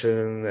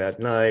 smashing at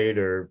night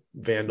or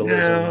No, I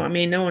vandalism?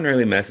 mean, no one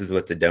really messes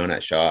with the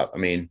donut shop. I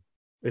mean,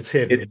 It's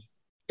it's hidden.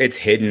 it's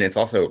hidden. It's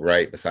also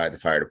right beside the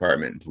fire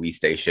department and police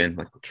station.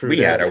 Like True we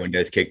had that. our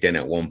windows kicked in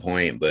at one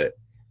point, but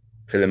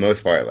for the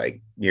most part,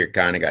 like you're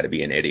kind of got to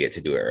be an idiot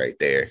to do it right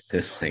there.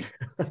 Because like,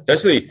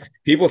 especially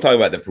people talk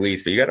about the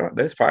police, but you got to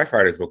those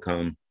firefighters will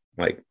come.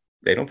 Like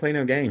they don't play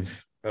no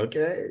games.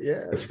 Okay,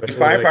 yeah, The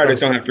especially when it firefighters comes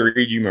don't to have to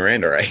read you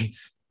Miranda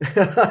rights.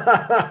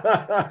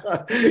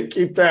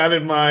 keep that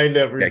in mind,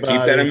 Yeah,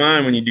 keep that in everybody.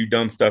 mind when you do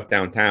dumb stuff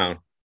downtown.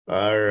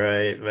 All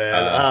right, man.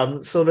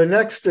 Uh, So the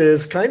next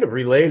is kind of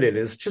related,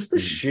 is just the mm,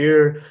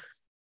 sheer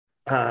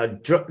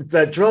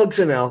that drugs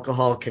and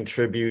alcohol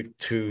contribute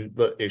to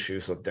the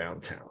issues of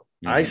downtown.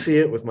 I mhm, see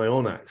it with my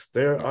own eyes.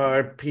 There mhm,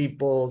 are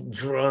people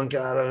drunk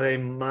out of their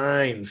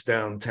minds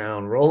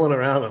downtown, rolling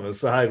around on the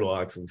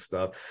sidewalks and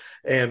stuff,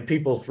 and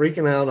people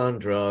freaking out on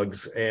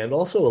drugs, and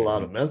also a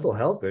lot of mhm. mental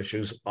health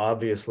issues.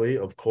 Obviously,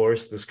 of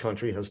course, this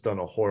country has done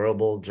a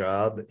horrible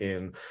job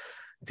in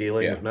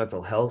dealing with Yeah.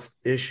 mental health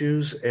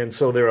issues. And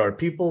so there are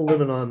people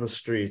living on the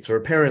streets, or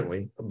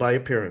apparently by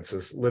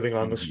appearances, living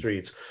on the Mhm.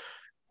 streets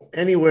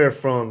anywhere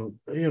from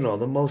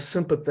the most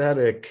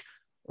sympathetic,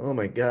 oh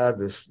my god,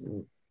 this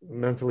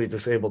mentally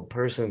disabled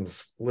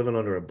person's living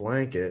under a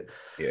blanket,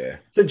 Yeah.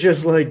 to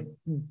just like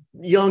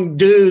young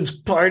dudes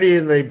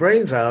partying their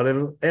brains out.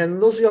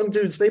 And those young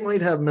dudes, they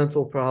might have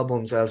mental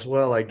problems as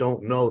well. I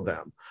don't know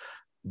them,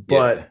 Yeah.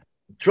 but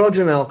drugs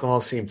and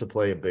alcohol seem to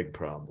play a big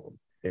problem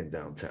in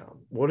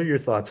downtown. What are your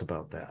thoughts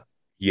about that?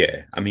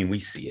 Yeah. I mean, we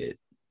see it.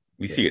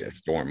 We Yeah. see it at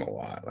Storm a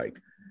lot. Like,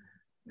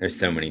 there's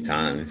so many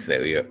times that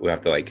we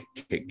have to like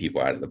kick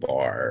people out of the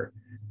bar,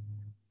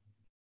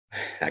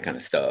 that kind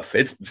of stuff.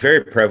 It's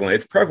very prevalent.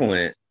 It's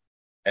prevalent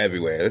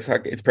everywhere. It's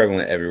like it's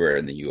prevalent everywhere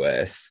in the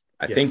US.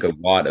 I think Yes. a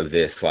lot of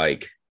this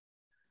like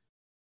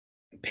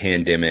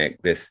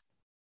pandemic, this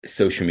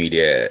social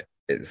media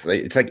is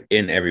like it's like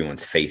in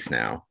everyone's face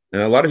now.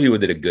 And a lot of people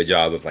did a good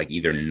job of like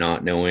either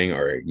not knowing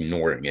or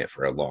ignoring it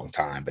for a long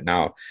time. But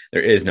now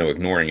there is no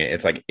ignoring it.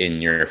 It's like in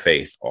your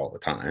face all the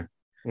time.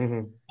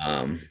 Mm-hmm.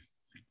 Um,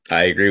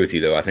 I agree with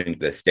you though. I think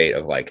the state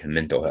of like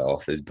mental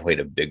health has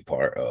played a big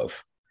part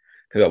of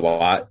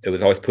because it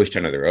was always pushed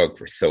under the rug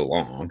for so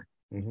long.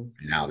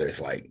 Mm-hmm. Now there's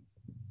like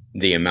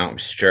the amount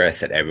of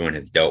stress that everyone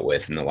has dealt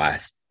with in the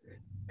last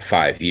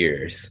 5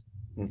 years.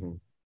 Mm-hmm.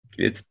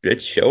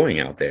 It's showing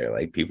out there.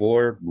 Like people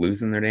are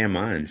losing their damn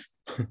minds.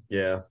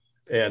 Yeah.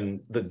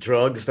 And the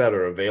drugs that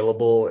are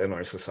available in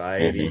our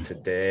society Mm-hmm.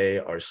 today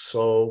are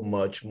so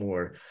much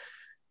more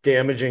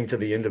damaging to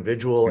the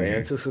individual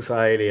and Mm-hmm. to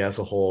society as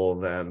a whole.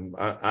 Than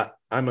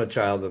I'm a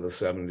child of the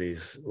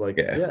 70s. Like,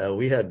 Yeah. yeah,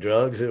 we had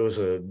drugs. It was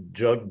a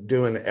drug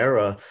doing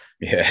era.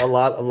 Yeah. A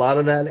lot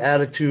of that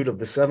attitude of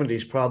the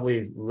 70s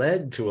probably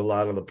led to a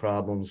lot of the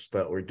problems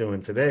that we're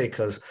doing today.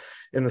 Because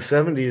in the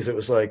 70s, it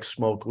was like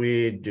smoke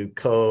weed, do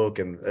coke,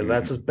 and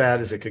that's as Mm-hmm. bad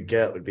as it could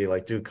get. Would be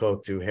like do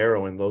coke, do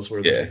heroin. Those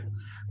were the. Yeah.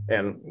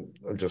 And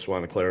I just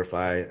want to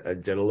clarify, I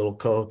did a little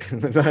coke in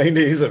the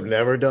 90s. I've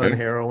never done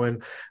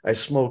heroin. I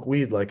smoke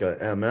weed like a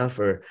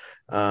MFer.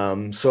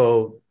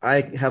 So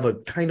I have a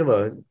kind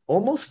of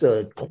almost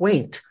a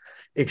quaint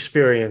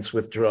experience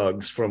with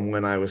drugs from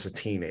when I was a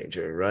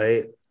teenager,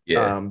 right?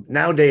 Yeah.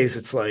 Nowadays,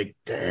 it's like,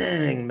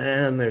 dang,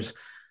 man, there's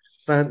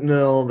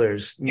fentanyl,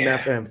 there's Yeah.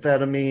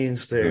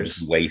 methamphetamines, Everyone's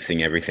there's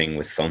lacing everything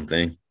with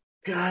something.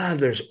 God,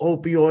 there's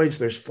opioids,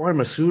 there's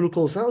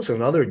pharmaceuticals. That was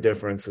another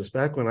difference. Is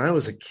back when I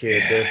was a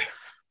kid, Yeah.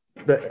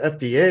 the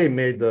FDA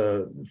made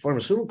the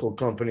pharmaceutical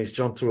companies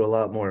jump through a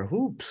lot more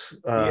hoops.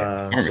 Yeah,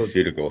 So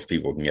pharmaceuticals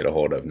people can get a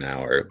hold of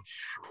now are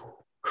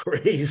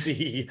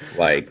crazy.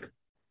 like,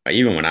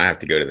 even when I have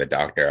to go to the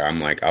doctor, I'm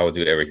like, I will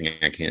do everything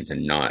I can to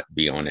not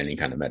be on any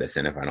kind of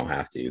medicine if I don't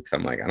have to, because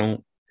I'm like, I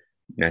don't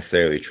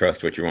necessarily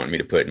trust what you want me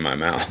to put in my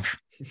mouth.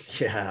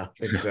 Yeah,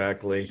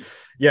 exactly.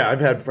 Yeah, I've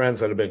had friends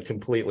that have been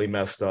completely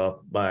messed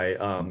up by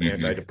Mhm.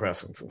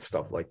 antidepressants and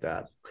stuff like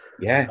that.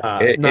 Yeah,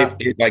 it Not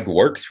it like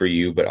works for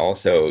you, but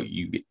also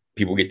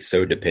people get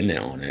so dependent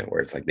on it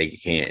where it's like they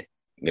can't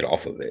get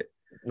off of it.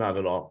 not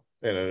at all.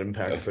 And it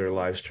impacts So, their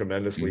lives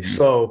tremendously. mhm.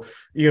 So,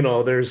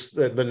 there's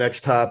the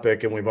next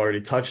topic, and we've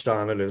already touched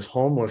on it, is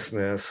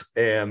homelessness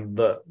and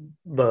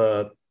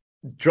the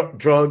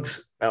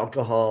drugs,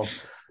 alcohol,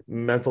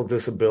 mental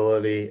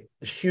disability,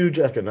 huge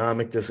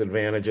economic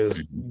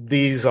disadvantages. Mhm.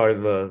 These are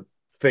the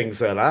things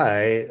that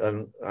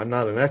I'm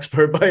not an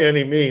expert by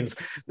any means.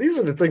 These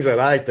are the things that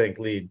I think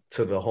lead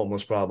to the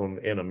homeless problem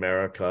in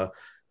America.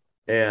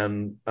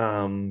 And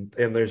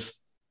there's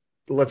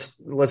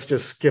let's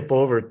just skip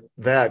over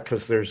that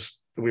because there's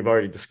we've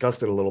already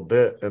discussed it a little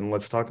bit, and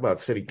let's talk about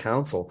city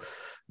council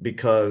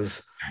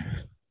because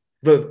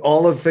the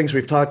all of the things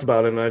we've talked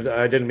about, and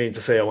I didn't mean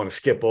to say I want to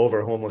skip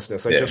over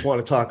homelessness. I just Yeah, want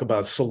to talk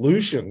about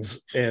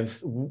solutions. And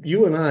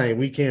you and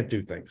we can't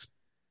do things.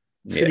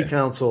 City yeah,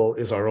 council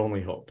is our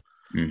only hope,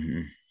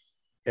 hmm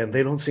and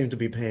they don't seem to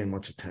be paying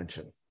much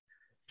attention.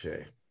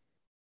 Jay,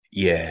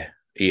 yeah,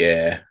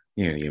 yeah.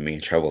 You get me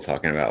in trouble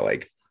talking about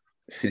like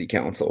city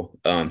council.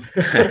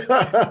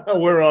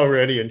 we're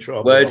already in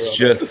trouble, Let's brother.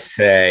 just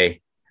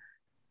say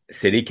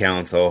city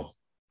council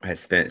has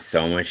spent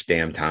so much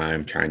damn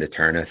time trying to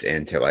turn us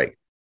into like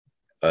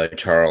a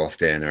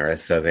Charleston or a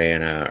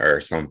Savannah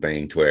or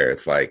something to where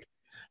it's like,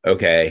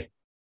 okay,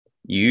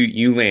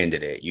 you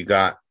landed it. You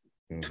got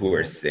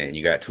Mm-hmm. tourists in.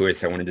 You got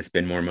tourists that wanted to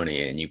spend more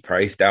money in. You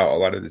priced out a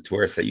lot of the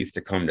tourists that used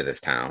to come to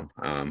this town.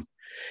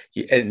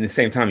 At the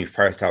same time, you've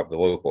priced out the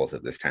locals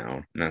of this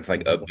town, and that's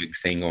like a Mm-hmm. big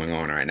thing going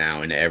on right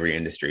now in every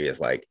industry. Is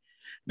like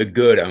the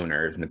good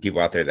owners and the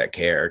people out there that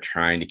care are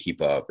trying to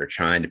keep up. They're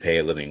trying to pay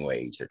a living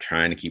wage. They're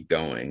trying to keep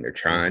going. They're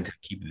trying Mm-hmm. to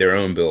keep their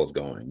own bills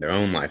going, their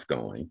own life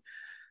going.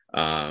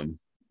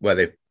 While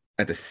they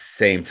at the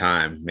same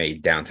time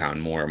made downtown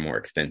more and more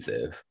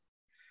expensive.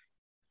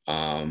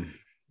 Um,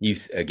 you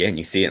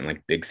see it in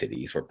like big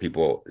cities where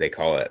people they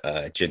call it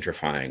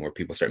gentrifying, where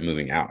people start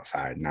moving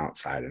outside and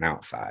outside and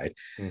outside.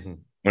 Mm-hmm.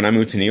 When I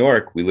moved to New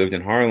York, we lived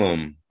in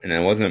Harlem, and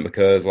it wasn't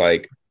because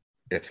like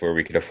that's where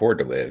we could afford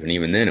to live. And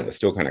even then, it was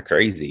still kind of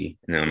crazy.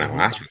 And then now Mm-hmm.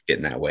 Asheville's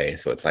getting that way.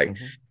 So it's like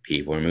Mm-hmm.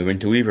 people are moving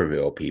to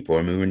Weaverville, people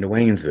are moving to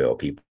Waynesville,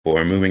 people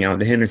are moving out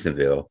to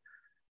Hendersonville,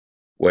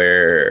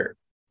 where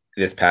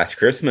this past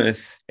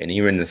Christmas and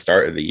even the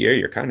start of the year,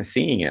 you're kind of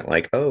seeing it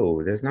like,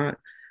 oh, there's not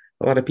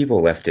a lot of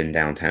people left in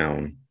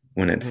downtown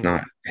when it's Mm-hmm.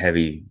 not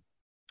heavy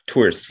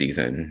tourist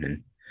season.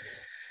 And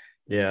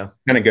Yeah.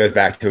 kind of goes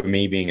back to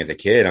me being as a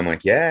kid. I'm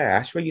like, yeah,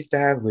 Asheville used to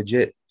have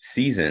legit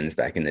seasons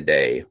back in the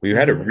day. We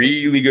had a Mm-hmm.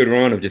 really good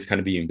run of just kind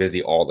of being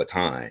busy all the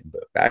time.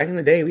 But back in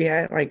the day, we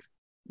had like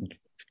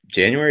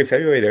January,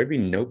 February, there'd be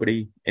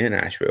nobody in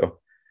Asheville.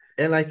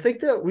 And I think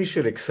that we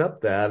should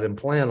accept that and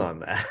plan on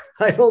that.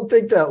 I don't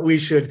think that we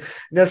should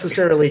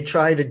necessarily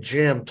try to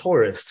jam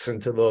tourists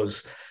into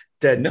those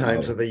dead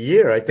times of No. the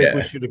year. I think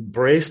we Yeah. should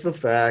embrace the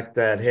fact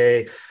that,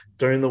 hey,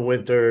 during the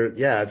winter,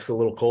 yeah, it's a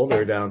little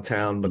colder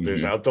downtown, but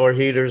there's hmm outdoor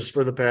heaters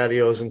for the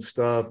patios and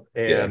stuff.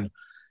 Yeah.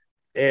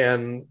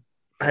 And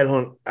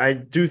I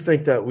do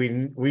think that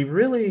we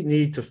really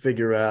need to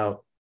figure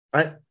out.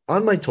 I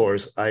On my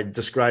tours, I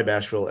describe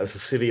Asheville as a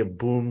city of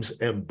booms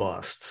and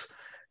busts.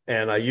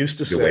 And I used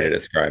to Good way say, to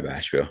describe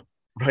Asheville.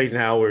 right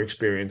now we're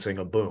experiencing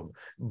a boom,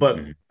 but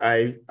hmm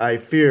I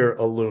fear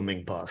a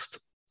looming bust.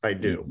 I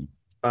do. hmm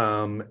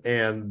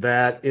And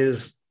that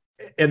is,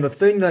 and the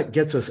thing that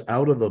gets us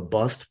out of the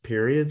bust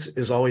periods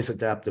is always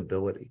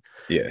adaptability.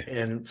 Yeah.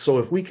 And so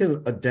if we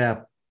can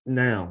adapt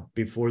now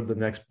before the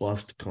next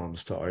bust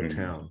comes to our hmm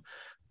town,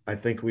 I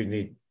think we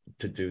need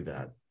to do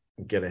that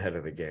and get ahead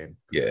of the game.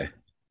 Yeah.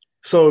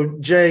 So,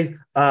 Jay,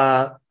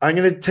 I'm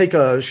going to take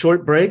a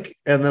short break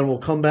and then we'll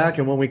come back.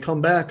 And when we come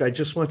back, I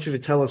just want you to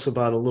tell us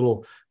about a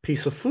little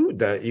piece of food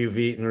that you've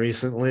eaten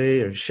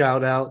recently or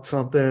shout out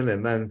something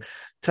and then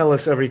tell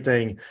us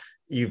everything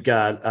you've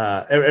got,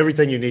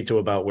 everything you need to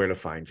about where to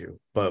find you.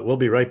 But we'll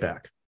be right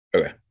back.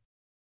 Okay.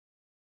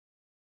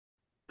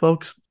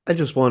 Folks, I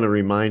just want to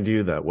remind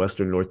you that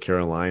Western North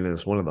Carolina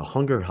is one of the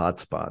hunger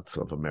hotspots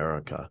of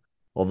America.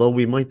 Although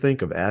we might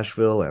think of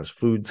Asheville as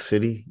Food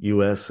City,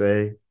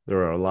 USA,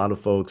 there are a lot of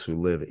folks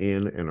who live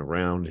in and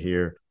around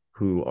here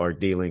who are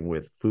dealing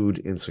with food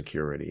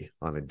insecurity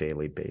on a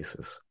daily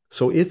basis.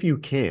 So if you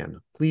can,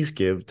 please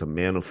give to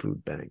Manna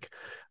Food Bank.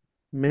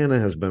 Manna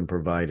has been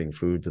providing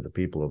food to the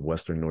people of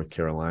Western North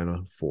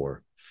Carolina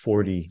for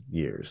 40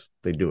 years.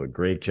 They do a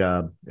great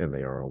job, and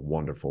they are a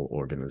wonderful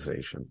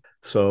organization.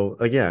 So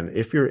again,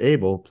 if you're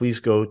able, please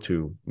go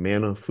to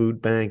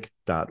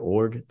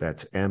mannafoodbank.org.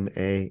 That's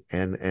MANNA,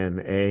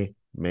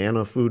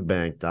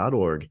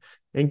 mannafoodbank.org,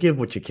 and give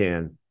what you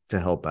can to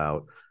help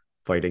out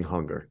fighting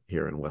hunger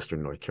here in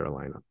Western North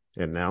Carolina.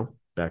 And now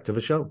back to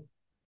the show.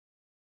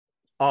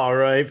 All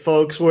right,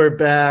 folks, we're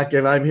back,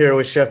 and I'm here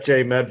with Chef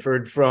Jay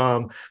Medford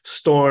from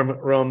Storm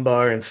Rum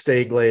Bar and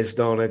Stay Glazed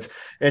Donuts.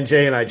 And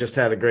Jay and I just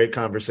had a great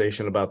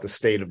conversation about the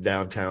state of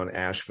downtown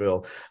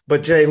Asheville.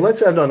 But Jay,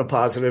 let's end on a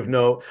positive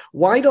note.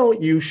 Why don't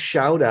you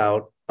shout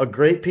out a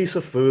great piece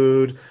of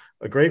food,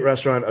 a great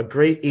restaurant, a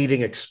great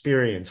eating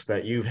experience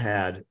that you've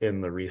had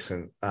in the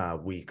recent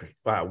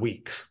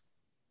weeks?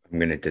 I'm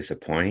going to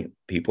disappoint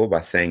people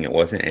by saying it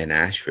wasn't in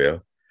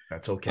Asheville.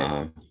 That's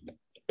okay.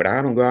 But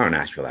I don't go out in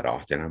Asheville that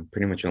often. I'm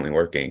pretty much only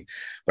working.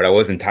 But I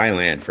was in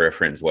Thailand for a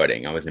friend's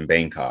wedding. I was in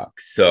Bangkok.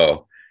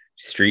 So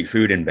street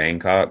food in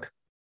Bangkok,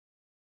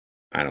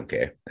 I don't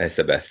care. That's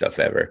the best stuff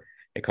ever.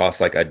 It costs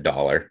like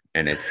 $1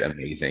 and it's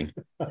amazing.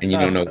 And you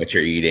don't know what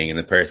you're eating. And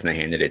the person that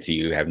handed it to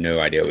you have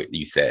no idea what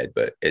you said,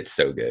 but it's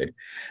so good.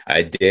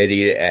 I did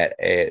eat it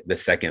at the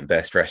second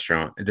best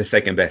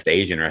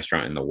Asian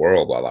restaurant in the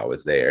world while I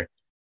was there.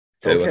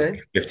 So it was like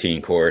a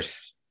 15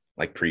 course,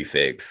 like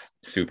prefix,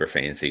 super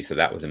fancy. So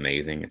that was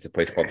amazing. It's a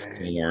place called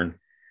Squalor.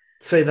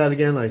 Say that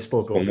again. I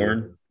spoke over.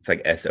 Squalor. It's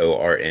like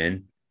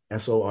SORN.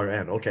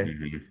 SORN. Okay.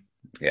 Mm-hmm.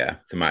 Yeah.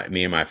 So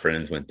me and my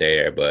friends went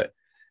there, but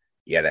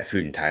yeah, that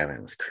food in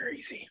Thailand was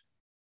crazy.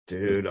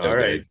 Dude, so all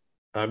right. good.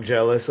 I'm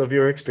jealous of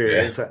your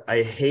experience. Yeah.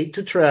 I hate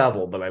to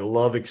travel, but I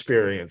love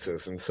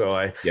experiences. And so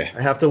I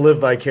have to live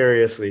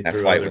vicariously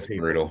through other people.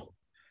 Brutal.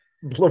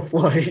 The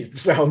flight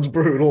sounds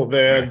brutal,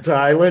 man. Yeah.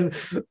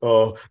 Thailand,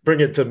 oh, bring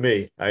it to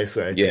me, I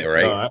say. Yeah,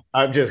 right. No,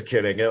 I'm just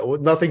kidding.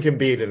 Nothing can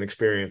beat an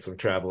experience of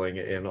traveling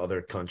in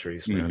other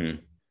countries, man.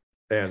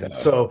 Mm-hmm. And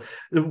so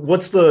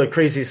what's the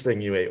craziest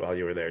thing you ate while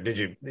you were there? Did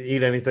you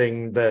eat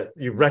anything that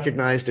you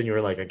recognized and you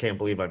were like, I can't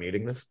believe I'm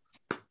eating this?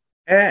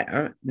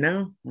 No.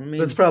 I mean,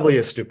 that's probably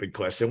a stupid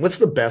question. What's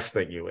the best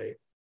thing you ate?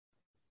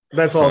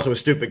 That's also a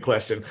stupid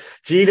question.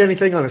 Did you eat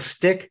anything on a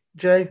stick,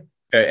 Jay?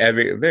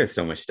 There's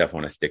so much stuff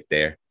on a stick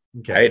there.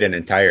 Okay. I ate an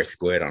entire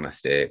squid on a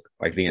stick,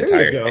 like the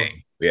entire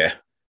thing. Yeah.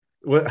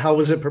 How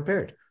was it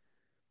prepared?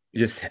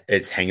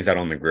 It hangs out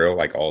on the grill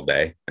like all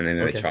day, and then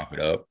they chop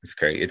it up. It's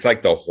crazy. It's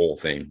like the whole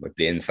thing with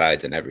the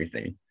insides and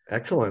everything.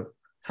 Excellent.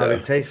 How did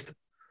it taste?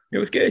 It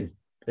was good.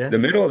 Yeah.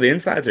 The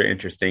insides are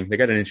interesting. They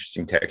got an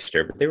interesting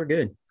texture, but they were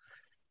good.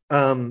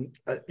 I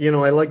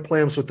like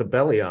clams with the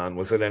belly on.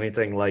 Was it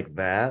anything like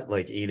that?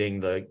 Like eating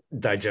the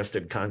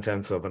digested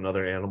contents of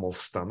another animal's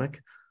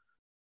stomach?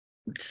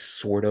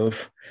 Sort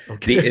of.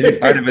 Okay. The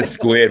inside of a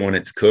squid, when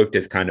it's cooked,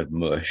 is kind of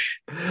mush.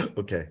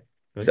 Okay.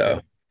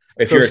 So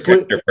if you're a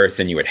texture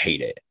person, you would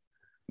hate it.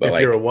 But if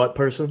you're a what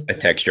person? A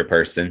texture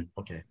person.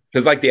 Okay.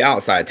 Because like the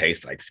outside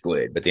tastes like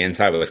squid, but the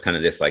inside was kind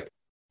of this like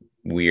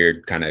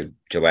weird kind of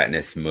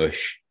gelatinous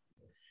mush.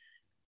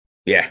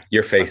 Yeah,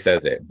 your face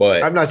says it,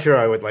 but I'm not sure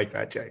I would like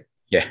that, Jay.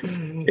 Yeah,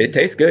 it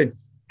tastes good.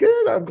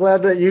 Good. I'm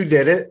glad that you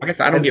did it. I guess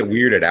I don't get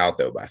weirded out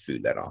though by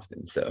food that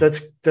often. So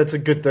that's a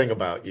good thing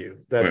about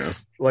you.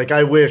 That's like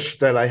I wish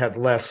that I had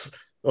less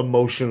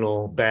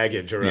emotional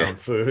baggage around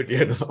food.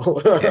 You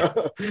know,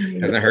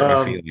 doesn't hurt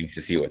my feelings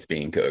to see what's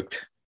being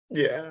cooked.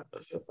 Yeah.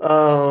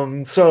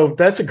 So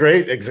that's a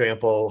great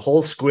example.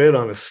 Whole squid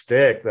on a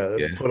stick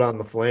that put on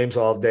the flames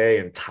all day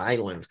in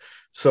Thailand.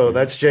 So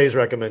that's Jay's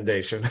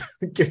recommendation.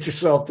 Get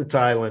yourself to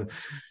Thailand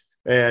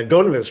and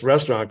go to this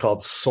restaurant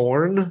called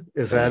Sorn.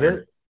 Is that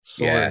it?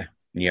 Sorn. Yeah.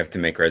 And you have to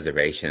make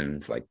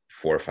reservations like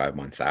 4 or 5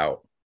 months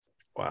out.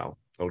 Wow.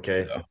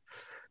 Okay. So,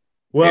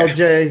 well,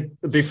 Jay,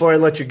 before I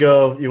let you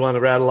go, you want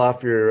to rattle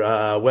off your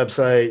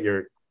website,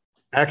 your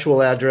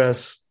actual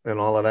address, and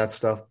all of that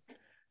stuff?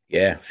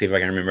 Yeah. See if I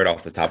can remember it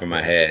off the top of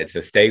my head.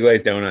 So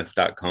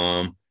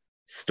stayglazeddonuts.com,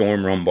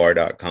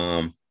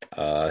 stormrumbar.com,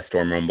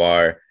 Storm Rum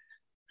Bar,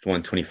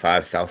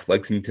 125 South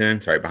Lexington.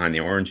 It's right behind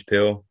the Orange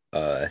Pill.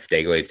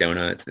 Stay Glazed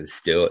Donuts is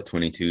still at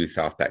 22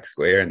 South Pack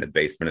Square in the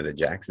basement of the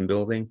Jackson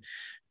building.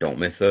 Don't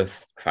miss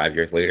us. 5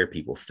 years later,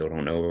 people still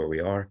don't know where we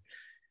are.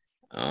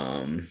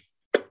 And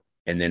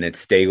then it's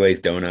Stay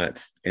Glazed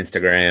Donuts,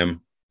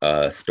 Instagram,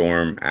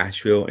 Storm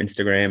Asheville,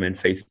 Instagram and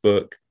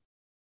Facebook.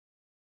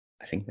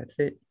 I think that's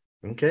it.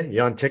 Okay.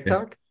 You on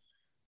TikTok?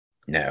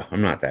 No,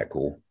 I'm not that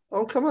cool.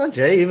 Oh, come on,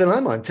 Jay. Even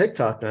I'm on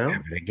TikTok now. Yeah,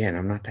 but again,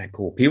 I'm not that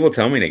cool. People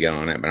tell me to get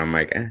on it, but I'm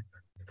like, eh.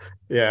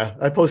 Yeah,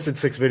 I posted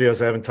 6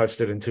 videos. I haven't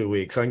touched it in 2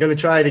 weeks. I'm going to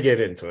try to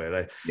get into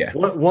it.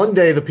 One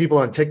day, the people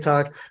on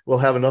TikTok will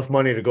have enough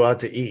money to go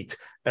out to eat,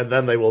 and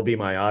then they will be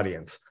my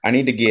audience. I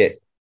need to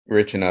get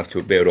rich enough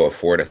to be able to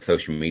afford a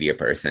social media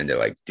person to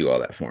like do all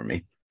that for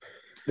me.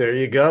 There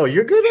you go.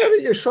 You're good at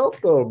it yourself,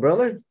 though,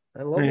 brother.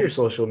 I love your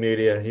social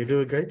media. You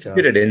do a great job.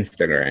 Good at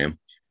Instagram.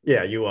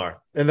 Yeah, you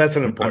are, and that's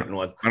an important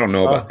one. I don't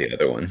know about the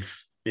other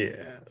ones.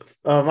 Yeah.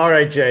 All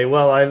right, Jay.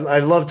 Well, I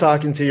love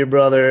talking to you,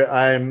 brother.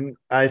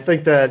 I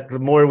think that the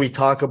more we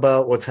talk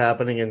about what's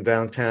happening in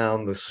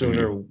downtown, the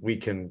sooner we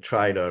can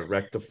try to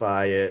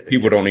rectify it.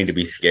 People don't need to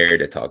be scared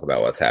to talk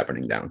about what's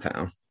happening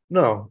downtown.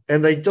 No,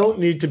 and they don't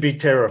need to be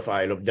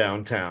terrified of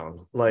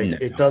downtown.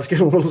 It does get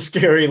a little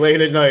scary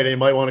late at night, and you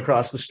might want to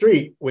cross the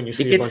street when you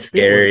see a bunch of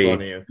people in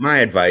front of you. My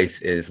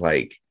advice is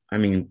I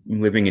mean,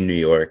 living in New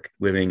York,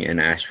 living in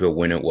Asheville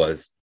when it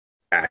was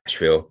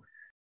Asheville,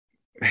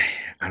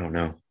 I don't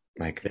know.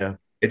 Like, Yeah.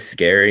 it's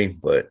scary,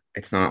 but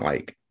it's not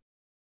like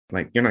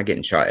you're not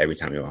getting shot every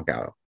time you walk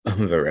out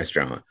of a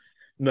restaurant.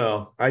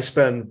 No, I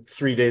spend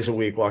 3 days a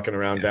week walking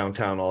around Yeah.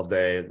 downtown all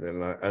day,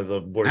 and the I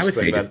worst would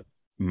thing say just that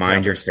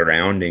mind your happens.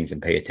 surroundings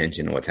and pay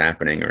attention to what's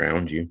happening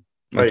around you,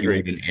 I like you agree.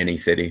 would in any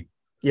city.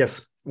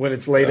 Yes, when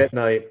it's late So, at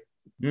night,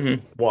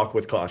 mhm. walk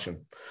with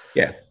caution.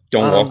 Yeah,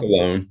 don't walk Um,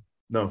 alone.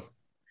 no,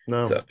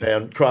 no, So,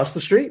 and cross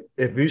the street.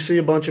 If you see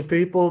a bunch of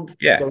people,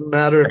 yeah, doesn't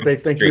matter if cross they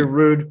the think you're street.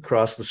 rude.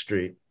 Cross the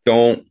street.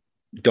 Don't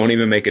don't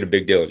even make it a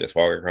big deal. Just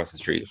walk across the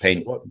street.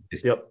 Paint. What?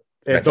 Just, Yep.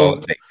 And that's all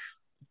it takes.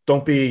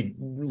 don't be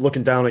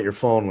looking down at your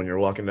phone when you're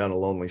walking down a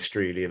lonely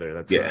street either. Yeah,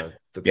 That's a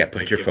yeah. Put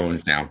big your giveaway.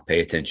 phones down. Pay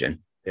attention.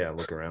 Yeah,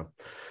 look around.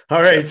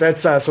 All right,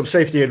 that's some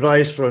safety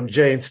advice from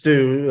Jay and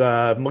Stu.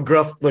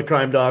 McGruff, the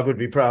crime dog, would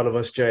be proud of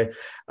us, Jay.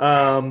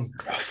 A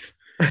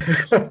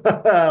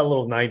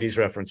little '90s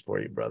reference for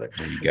you, brother.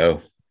 There you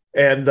go.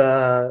 And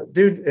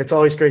dude, it's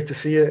always great to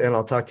see you, and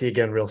I'll talk to you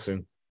again real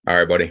soon. All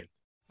right, buddy.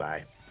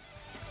 Bye.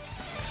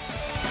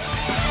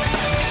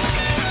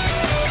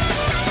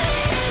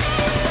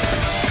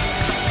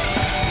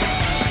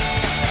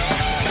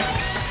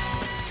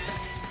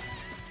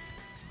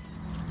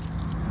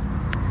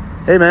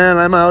 Hey man,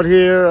 I'm out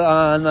here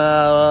on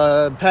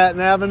Patton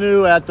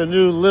Avenue at the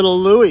new Little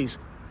Louie's,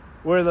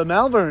 where the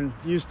Malvern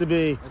used to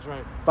be. That's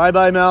right.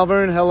 Bye-bye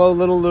Malvern, hello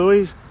Little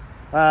Louie's.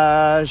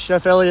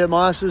 Chef Elliot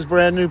Moss's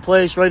brand new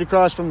place right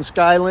across from the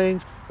Sky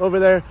Lanes over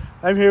there.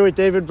 I'm here with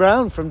David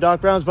Brown from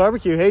Doc Brown's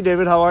Barbecue. Hey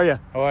David, how are you?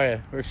 How are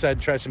you? We're excited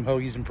to try some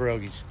hoagies and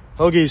pierogies.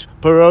 Hoagies,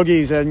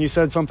 pierogies, and you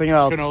said something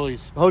else.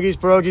 Cannolis. Hoagies,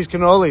 pierogies,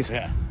 cannolis.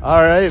 Yeah.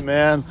 All right,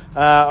 man.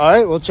 All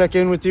right, we'll check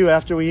in with you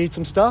after we eat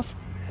some stuff.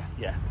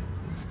 Yeah.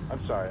 I'm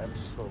sorry. I'm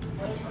just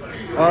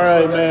hoping. All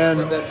right, man.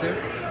 That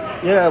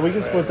too? Yeah, we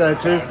can split that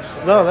too.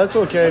 No, that's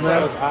okay, I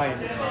man. was eyeing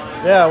it.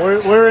 Yeah,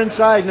 we're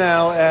inside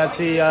now at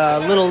the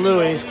Little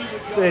Louie's.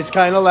 It's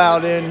kind of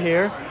loud in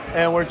here,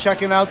 and we're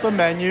checking out the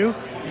menu.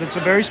 It's a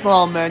very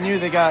small menu.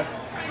 They got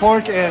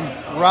pork and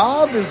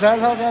Rob. Is that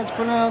how that's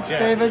pronounced, Yeah.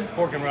 David?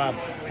 Pork and Rob.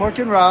 Pork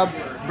and Rob,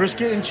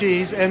 brisket and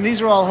cheese, and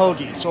these are all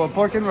hoagies. So a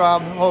pork and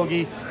Rob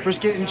hoagie,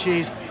 brisket and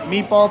cheese,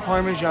 meatball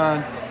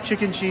parmesan,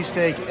 chicken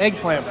cheesesteak,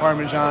 eggplant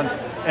parmesan,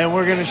 and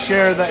we're gonna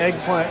share the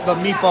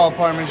meatball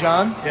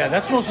parmesan. Yeah,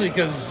 that's mostly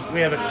because I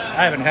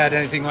haven't had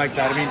anything like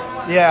that. I mean,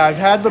 Yeah, I've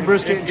had the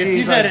brisket and if cheese.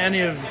 you've had any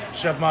of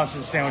Chef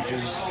Moss's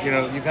sandwiches,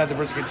 you've had the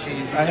brisket cheese.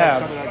 You've I had have.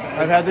 something like that.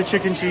 I've had the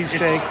chicken cheese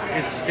steak.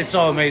 It's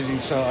all amazing.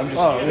 So I'm just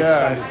Oh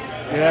excited.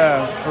 yeah,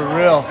 yeah, for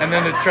real. And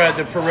then to try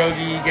the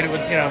pierogi, get it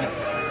with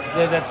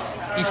that's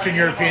Eastern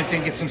European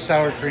thing. Get some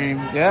sour cream.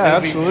 Yeah,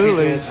 That'll be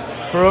absolutely. delicious.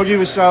 Pierogi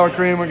with sour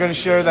cream. We're going to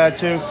share that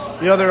too.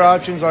 The other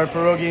options are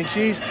pierogi and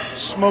cheese,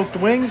 smoked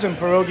wings, and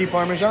pierogi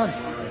parmesan.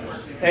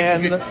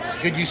 And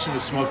Good use of the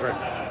smoker.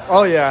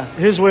 oh yeah,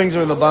 his wings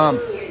are the bomb.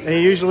 He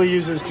usually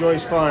uses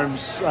Joyce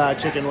Farms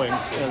chicken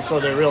wings, and so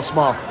they're real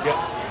small. Yep.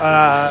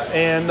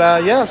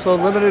 Yeah, so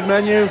limited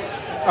menu,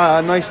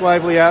 nice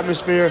lively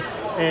atmosphere,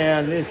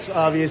 and it's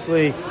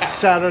obviously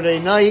Saturday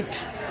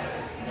night,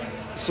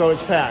 so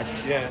it's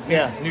packed.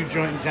 Yeah. New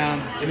joint in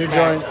town. It's New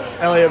packed.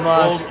 joint, Elliot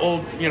Moss.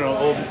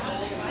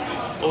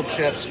 Old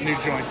chefs, new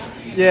joints.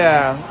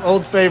 Yeah,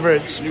 old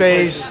favorite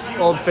space,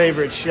 old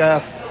favorite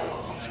chef.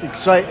 It's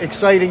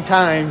exciting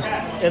times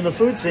in the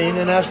food scene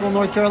in Asheville,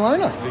 North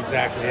Carolina.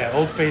 Exactly. Yeah.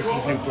 Old faces,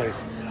 new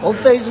places. Old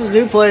faces,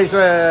 new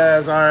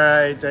places. All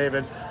right,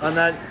 David. On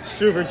that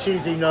super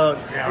cheesy note,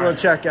 Yeah, we'll right.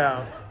 check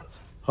out.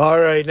 All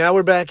right, now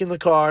we're back in the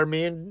car.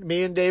 Me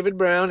and David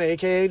Brown,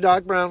 a.k.a.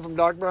 Doc Brown from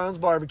Doc Brown's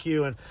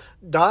Barbecue. And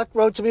Doc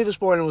wrote to me this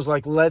morning and was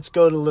like, let's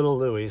go to Little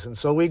Louie's. And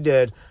so we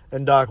did.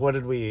 And Doc, what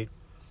did we eat?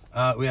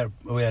 We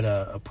had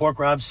a pork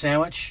rob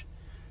sandwich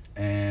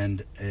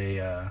and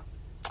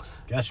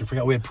I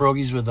forgot we had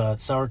pierogies with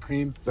sour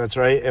cream. That's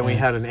right. And we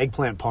had an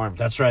eggplant parm.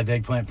 That's right, the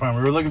eggplant parm.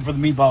 We were looking for the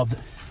meatball.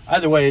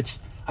 Either way,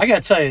 I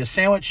got to tell you, a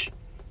sandwich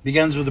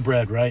begins with the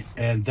bread, right?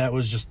 And that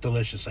was just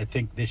delicious. I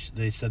think they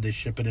said they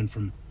ship it in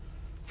from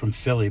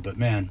Philly, but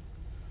man,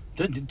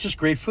 just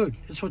great food.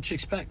 It's what you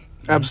expect.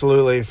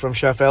 Absolutely. From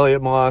Chef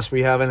Elliot Moss,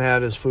 we haven't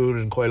had his food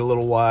in quite a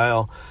little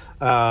while.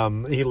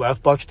 He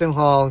left Buxton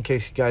Hall, in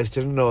case you guys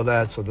didn't know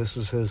that, so this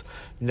is his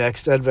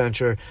next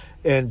adventure.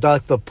 And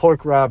Doc, the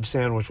pork rob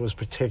sandwich was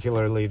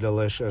particularly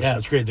delicious. Yeah,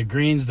 it's great. The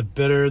greens, the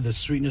bitter, the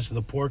sweetness of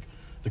the pork,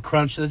 the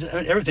crunch,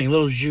 everything. A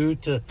little jus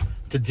to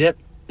dip.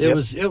 It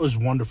was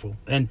wonderful.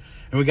 And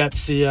we got to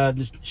see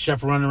the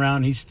chef running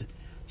around. He's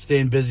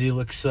staying busy.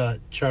 Looks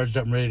charged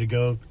up and ready to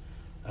go.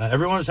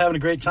 Everyone was having a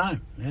great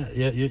time.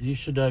 Yeah. You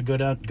should go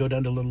down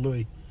to Little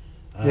Louie.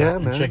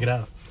 Man. And check it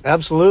out.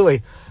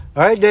 Absolutely.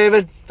 All right,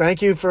 David.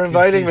 Thank you for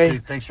inviting Good to see me. you,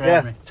 Stu. Thanks for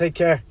having me. Take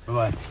care.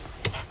 Bye-bye.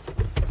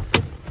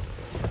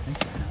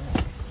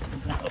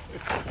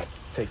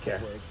 Take care.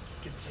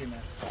 Good to see you,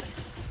 man.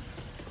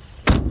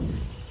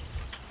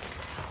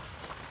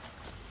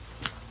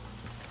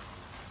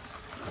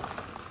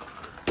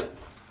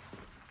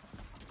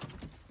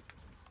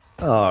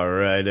 All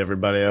right,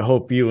 everybody. I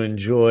hope you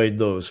enjoyed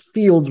those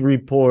field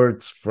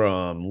reports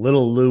from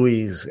Little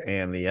Louie's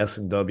and the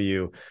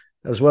S&W,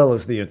 as well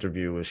as the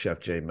interview with Chef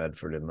Jay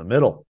Medford in the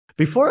middle.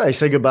 Before I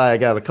say goodbye, I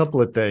got a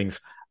couple of things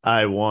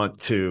I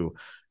want to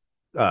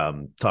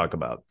talk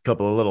about, a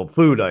couple of little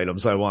food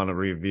items I want to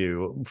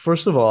review.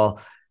 First of all,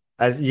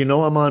 as you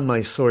know, I'm on my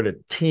sort of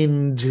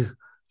tinned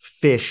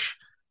fish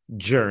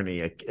journey,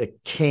 a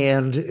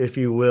canned, if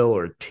you will,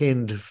 or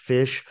tinned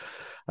fish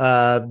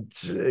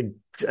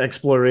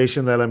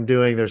exploration that I'm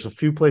doing. There's a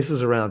few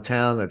places around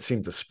town that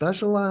seem to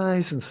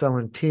specialize in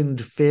selling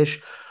tinned fish.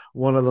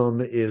 One of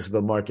them is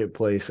the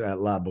marketplace at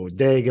La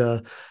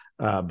Bodega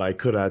by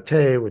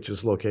Curate, which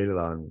is located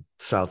on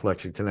South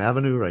Lexington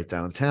Avenue, right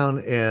downtown.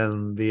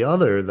 And the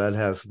other that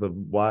has the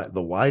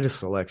widest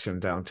selection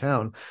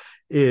downtown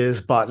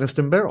is Botanist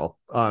and Barrel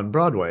on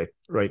Broadway,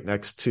 right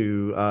next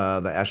to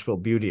the Asheville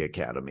Beauty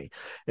Academy.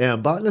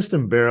 And Botanist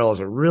and Barrel is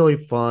a really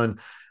fun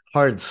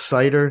hard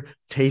cider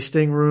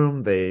tasting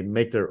room. They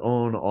make their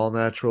own all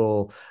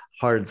natural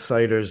hard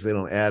ciders. They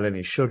don't add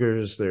any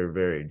sugars. They're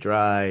very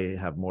dry,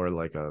 have more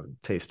like a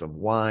taste of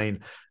wine.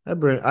 I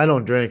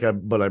don't drink,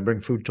 but I bring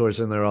food tours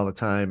in there all the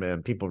time,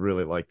 and people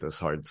really like this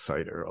hard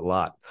cider a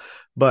lot.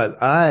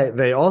 But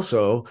they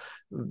also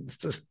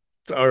just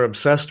are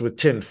obsessed with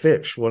tinned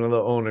fish. One of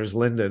the owners,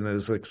 Lyndon,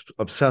 is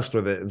obsessed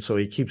with it, and so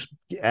he keeps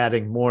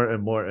adding more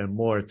and more and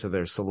more to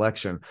their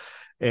selection.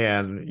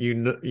 And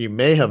you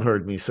may have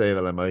heard me say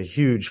that I'm a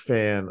huge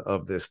fan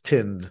of this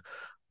tinned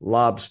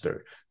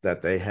lobster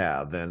that they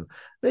have. And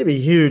maybe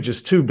huge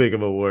is too big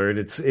of a word.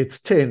 It's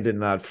tinned and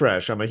not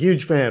fresh. I'm a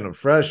huge fan of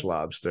fresh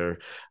lobster,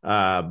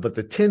 but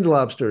the tinned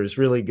lobster is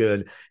really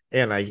good.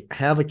 And I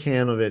have a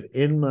can of it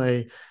in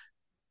my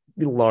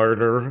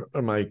larder,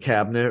 my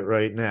cabinet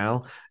right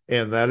now,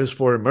 and that is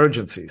for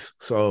emergencies.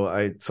 So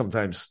I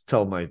sometimes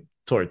tell my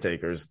tour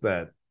takers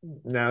that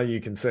now you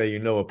can say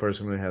a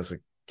person who has a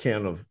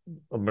can of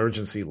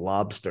emergency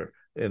lobster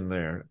in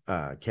their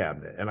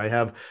cabinet. And I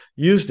have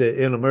used it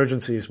in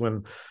emergencies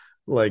when,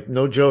 like,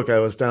 no joke, I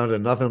was down to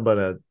nothing but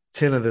a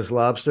tin of this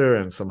lobster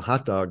and some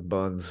hot dog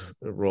buns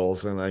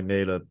rolls, and I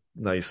made a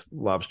nice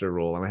lobster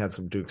roll, and I had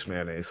some Duke's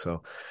mayonnaise.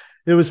 So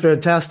it was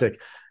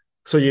fantastic.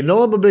 So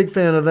I'm a big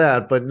fan of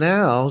that. But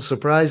now,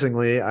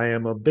 surprisingly, I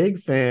am a big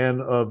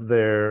fan of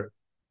their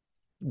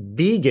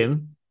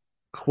vegan,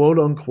 quote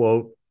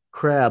unquote,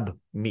 crab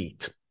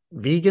meat.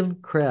 Vegan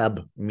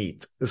crab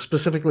meat,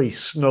 specifically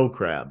snow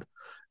crab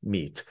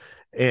meat.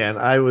 And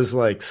I was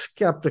like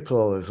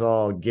skeptical as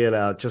all get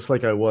out, just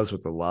like I was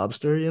with the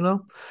lobster,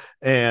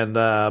 And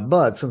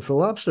but since the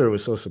lobster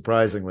was so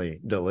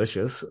surprisingly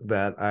delicious,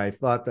 that I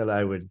thought that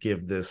I would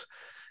give this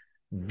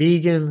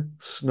vegan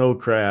snow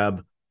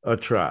crab a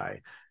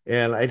try.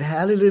 And I'd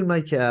had it in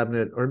my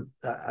cabinet, or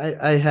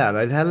I'd had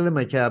it in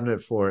my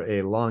cabinet for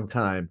a long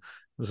time. I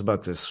was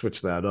about to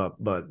switch that up,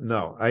 but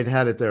no, I'd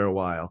had it there a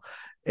while.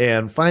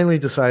 And finally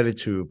decided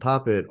to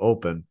pop it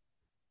open.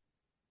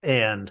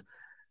 And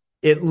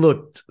it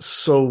looked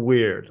so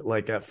weird.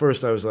 Like, at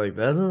first I was like,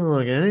 that doesn't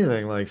look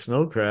anything like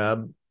snow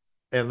crab.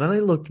 And then I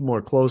looked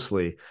more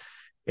closely,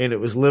 and it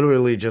was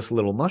literally just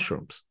little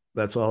mushrooms.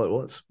 That's all it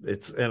was.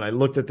 And I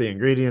looked at the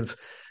ingredients,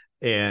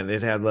 and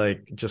it had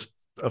like just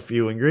a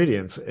few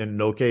ingredients: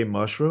 enoki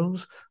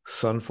mushrooms,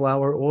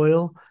 sunflower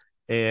oil,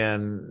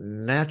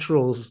 and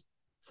natural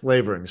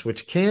flavorings,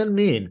 which can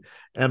mean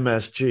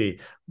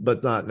MSG,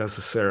 but not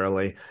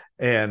necessarily.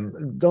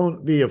 And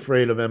don't be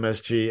afraid of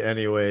MSG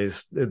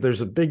anyways.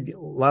 There's a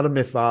lot of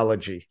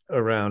mythology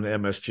around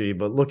MSG,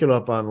 but look it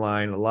up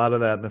online. A lot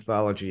of that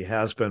mythology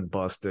has been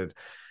busted.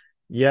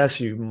 Yes,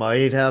 you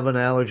might have an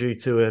allergy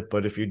to it,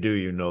 but if you do,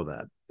 you know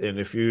that. And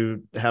if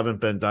you haven't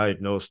been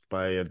diagnosed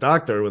by a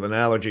doctor with an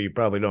allergy, you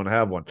probably don't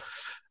have one.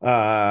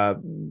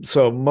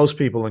 So most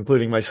people,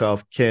 including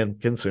myself, can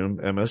consume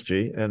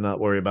MSG and not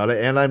worry about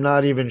it. And I'm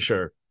not even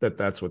sure that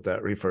that's what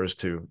that refers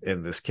to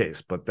in this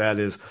case, but that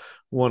is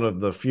one of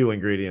the few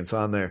ingredients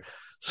on there.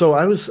 So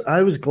I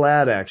was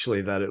glad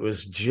actually that it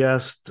was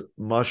just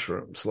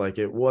mushrooms. Like,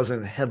 it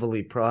wasn't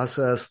heavily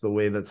processed the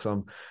way that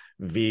some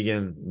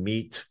vegan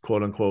meat,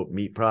 quote unquote,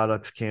 meat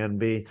products can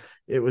be.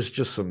 It was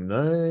just some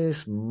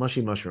nice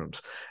mushy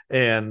mushrooms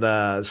and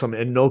some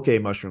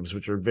enoki mushrooms,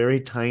 which are very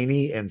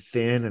tiny and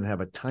thin and have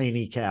a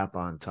tiny cap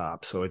on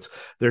top. So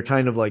they're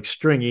kind of like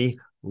stringy,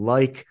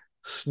 like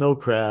snow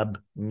crab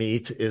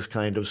meat is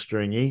kind of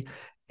stringy.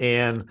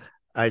 And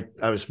I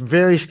was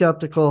very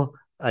skeptical.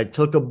 I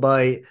took a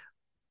bite.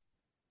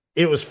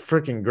 It was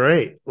freaking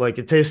great. Like,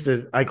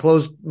 I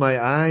closed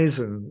my eyes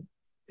and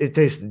it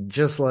tasted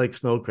just like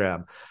snow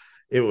crab.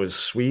 It was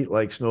sweet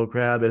like snow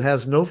crab. It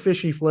has no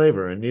fishy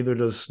flavor, and neither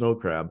does snow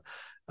crab.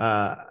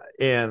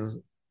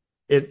 And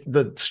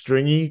the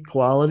stringy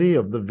quality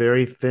of the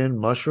very thin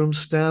mushroom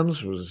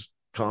stems was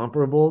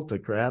comparable to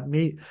crab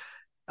meat.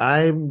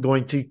 I'm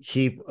going to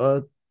keep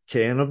a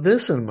can of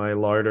this in my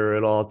larder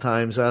at all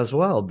times as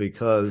well,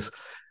 because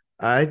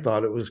I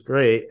thought it was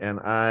great, and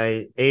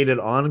I ate it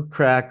on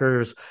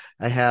crackers.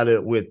 I had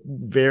it with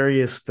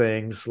various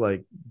things,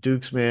 like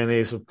Duke's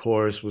mayonnaise, of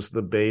course, was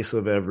the base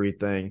of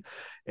everything.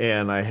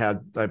 And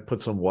I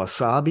put some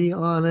wasabi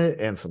on it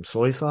and some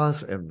soy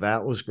sauce, and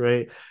that was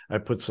great. I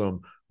put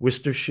some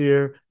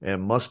Worcestershire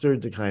and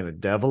mustard to kind of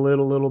devil it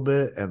a little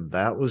bit, and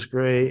that was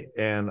great.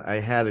 And I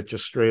had it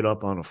just straight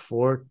up on a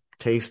fork.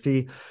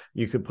 Tasty.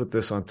 You could put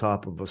this on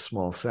top of a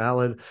small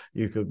salad.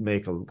 You could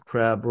make a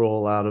crab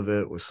roll out of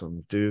it with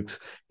some Dukes.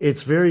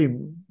 It's very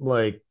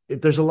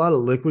there's a lot of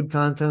liquid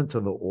content to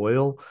the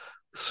oil.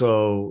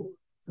 So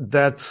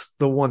that's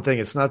the one thing.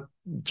 It's not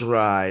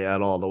dry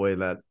at all the way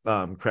that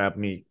crab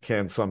meat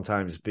can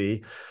sometimes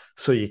be.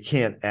 So you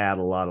can't add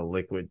a lot of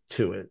liquid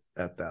to it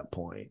at that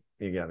point.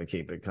 You got to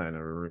keep it kind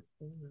of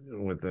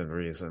within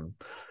reason.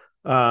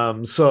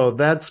 So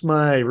that's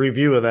my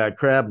review of that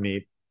crab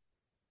meat.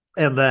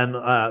 And then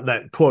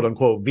that quote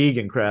unquote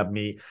vegan crab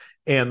meat.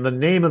 And the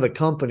name of the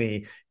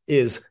company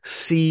is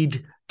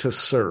Seed to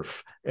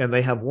Surf. And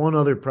they have one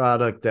other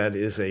product that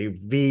is a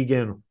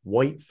vegan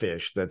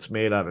whitefish that's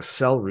made out of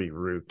celery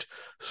root.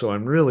 So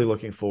I'm really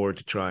looking forward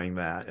to trying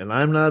that. And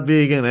I'm not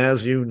vegan,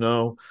 as you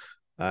know.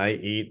 I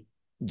eat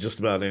just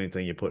about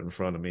anything you put in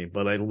front of me,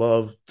 but I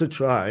love to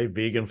try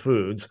vegan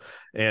foods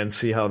and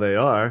see how they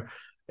are.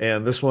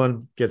 And this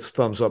one gets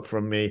thumbs up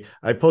from me.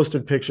 I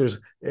posted pictures.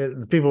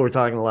 People were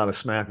talking a lot of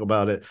smack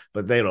about it,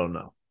 but they don't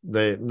know.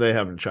 They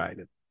haven't tried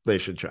it. They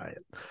should try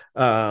it.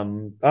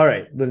 All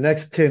right. The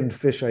next tinned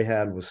fish I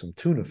had was some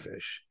tuna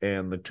fish.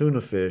 And the tuna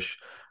fish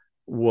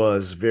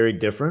was very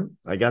different.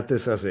 I got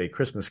this as a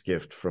Christmas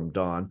gift from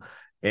Dawn.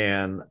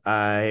 And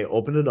I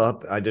opened it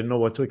up. I didn't know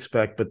what to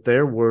expect, but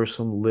there were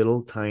some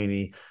little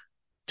tiny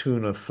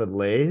tuna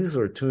fillets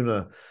or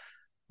tuna,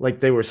 like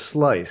they were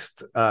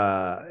sliced.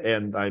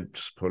 And I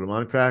just put them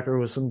on a cracker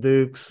with some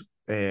Dukes.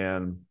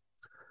 And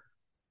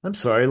I'm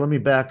sorry, let me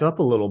back up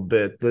a little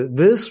bit.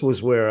 This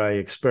was where I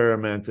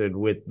experimented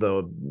with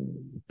the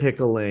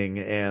pickling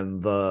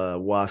and the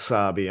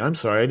wasabi. I'm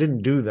sorry, I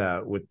didn't do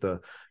that with the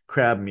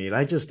crab meat.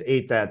 I just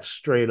ate that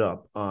straight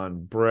up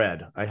on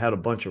bread. I had a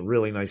bunch of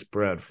really nice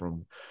bread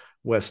from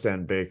West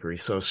End Bakery.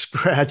 So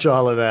scratch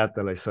all of that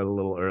I said a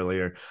little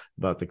earlier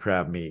about the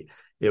crab meat.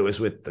 It was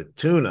with the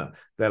tuna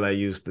that I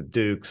used the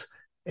Dukes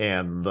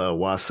and the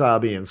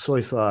wasabi and soy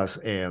sauce,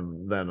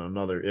 and then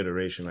another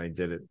iteration I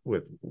did it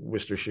with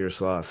Worcestershire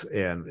sauce,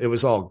 and it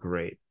was all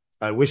great.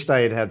 I wished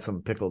I had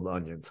some pickled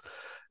onions,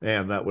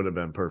 and that would have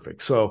been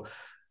perfect. So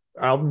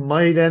I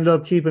might end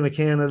up keeping a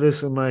can of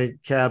this in my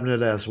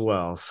cabinet as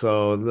well.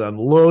 So I'm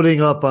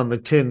loading up on the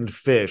tinned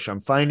fish. I'm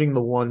finding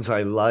the ones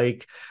I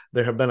like.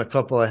 There have been a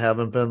couple I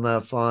haven't been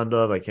that fond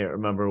of. I can't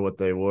remember what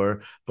they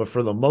were, but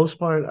for the most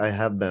part, I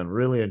have been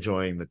really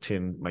enjoying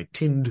my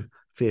tinned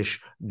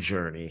fish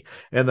journey.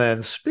 And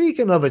then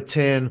speaking of a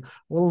tin,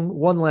 well,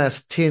 one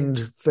last tinned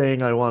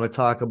thing I want to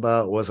talk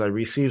about was I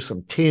received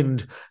some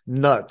tinned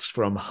nuts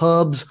from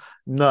Hub's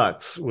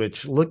Nuts,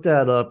 which look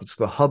that up. It's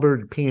the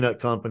Hubbard Peanut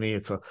Company.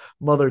 It's a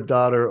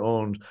mother-daughter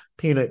owned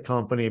peanut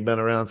company, been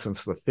around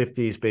since the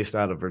 50s, based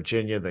out of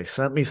Virginia. They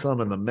sent me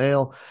some in the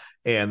mail,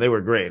 and they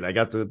were great. I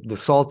got the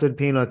salted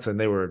peanuts, and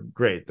they were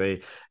great.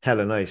 They had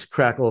a nice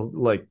crackle,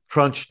 like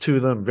crunch to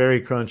them,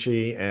 very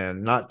crunchy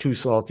and not too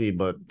salty,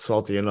 but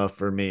salty enough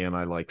for me, and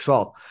I like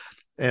salt.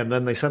 And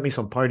then they sent me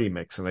some party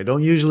mix, and I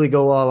don't usually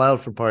go all out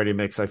for party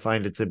mix. I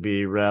find it to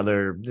be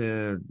rather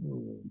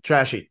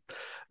trashy.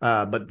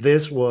 But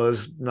this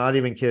was, not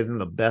even kidding,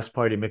 the best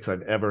party mix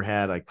I've ever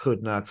had. I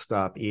could not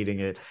stop eating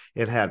it.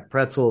 It had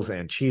pretzels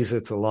and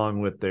Cheez-Its along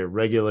with their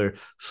regular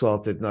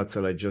salted nuts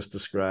that I just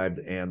described,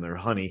 and their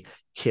honey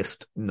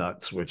kissed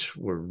nuts, which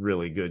were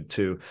really good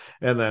too.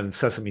 And then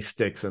sesame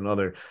sticks and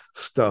other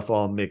stuff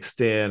all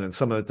mixed in. And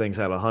some of the things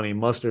had a honey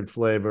mustard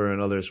flavor,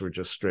 and others were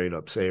just straight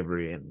up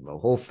savory. And the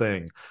whole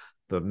thing,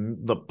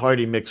 the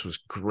party mix was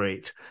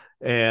great.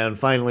 And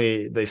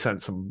finally, they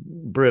sent some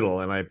brittle,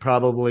 and I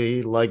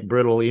probably like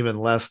brittle even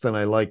less than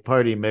I like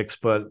party mix,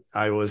 but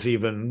I was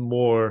even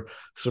more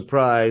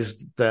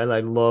surprised that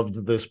I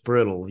loved this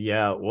brittle.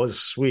 Yeah, it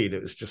was sweet.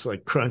 It was just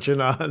like crunching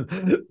on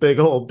big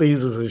old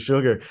pieces of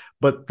sugar,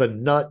 but the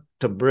nut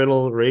to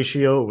brittle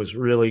ratio was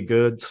really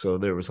good. So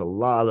there was a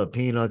lot of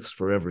peanuts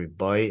for every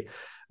bite,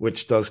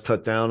 which does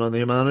cut down on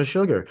the amount of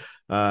sugar.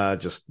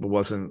 Just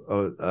wasn't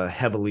a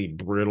heavily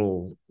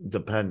brittle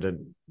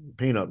dependent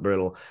peanut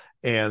brittle.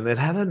 And it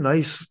had a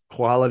nice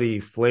quality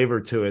flavor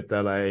to it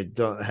that I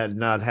had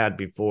not had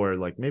before,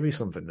 like maybe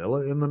some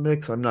vanilla in the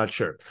mix. I'm not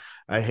sure.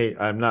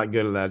 I'm not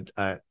good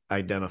at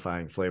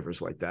identifying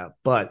flavors like that,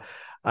 but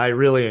I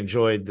really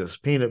enjoyed this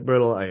peanut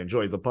brittle. I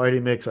enjoyed the party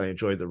mix. I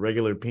enjoyed the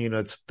regular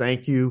peanuts.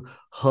 Thank you,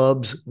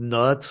 Hub's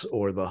Nuts,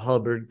 or the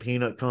Hubbard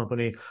Peanut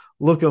Company.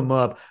 Look them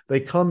up.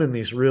 They come in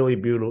these really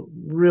beautiful,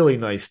 really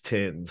nice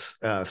tins.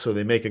 So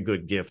they make a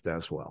good gift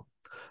as well.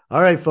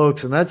 All right,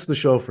 folks, and that's the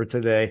show for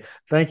today.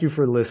 Thank you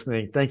for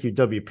listening. Thank you,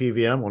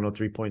 WPVM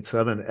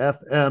 103.7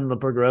 FM, the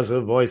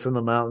progressive voice in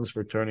the mountains,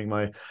 for turning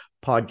my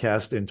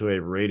podcast into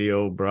a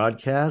radio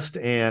broadcast.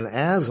 And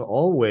as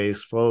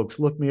always, folks,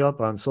 look me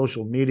up on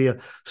social media.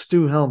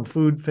 Stu Helm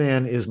Food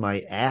Fan is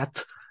my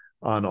 @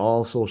 on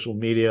all social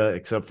media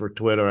except for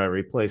Twitter. I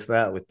replaced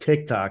that with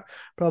TikTok.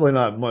 Probably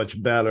not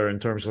much better in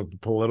terms of the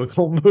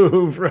political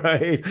move,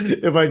 right?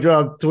 If I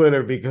drop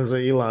Twitter because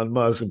of Elon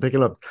Musk, and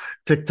picking up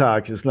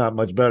TikTok is not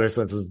much better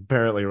since it's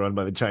apparently run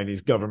by the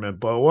Chinese government.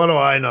 But what do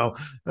I know?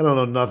 I don't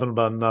know nothing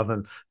about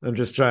nothing. I'm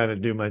just trying to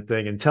do my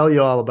thing and tell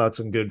you all about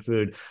some good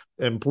food.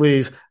 And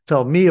please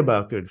tell me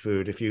about good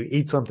food. If you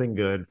eat something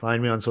good,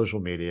 find me on social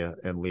media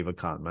and leave a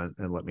comment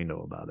and let me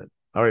know about it.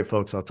 All right,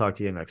 folks, I'll talk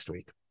to you next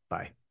week.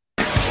 Bye.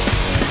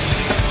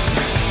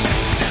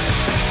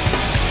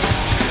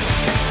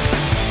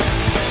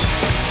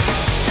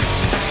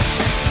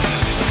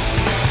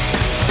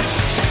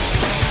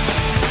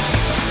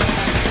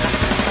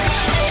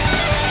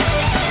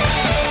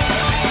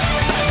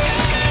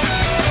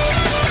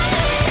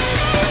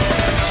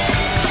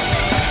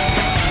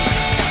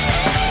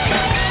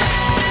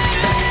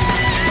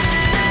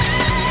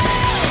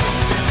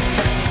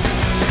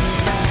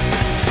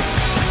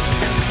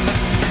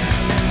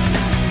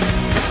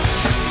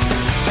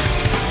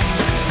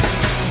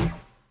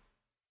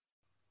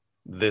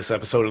 This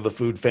episode of the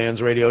Food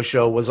Fans Radio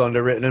Show was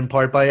underwritten in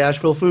part by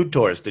Asheville Food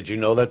Tours. Did you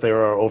know that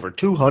there are over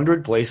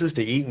 200 places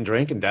to eat and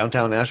drink in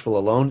downtown Asheville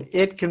alone?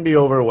 It can be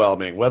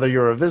overwhelming. Whether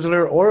you're a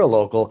visitor or a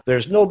local,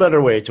 there's no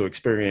better way to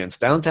experience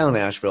downtown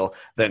Asheville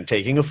than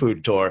taking a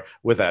food tour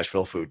with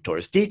Asheville Food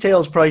Tours.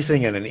 Details,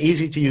 pricing, and an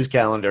easy-to-use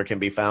calendar can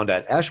be found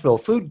at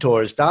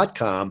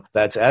AshevilleFoodTours.com.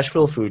 That's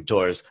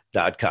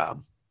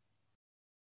AshevilleFoodTours.com.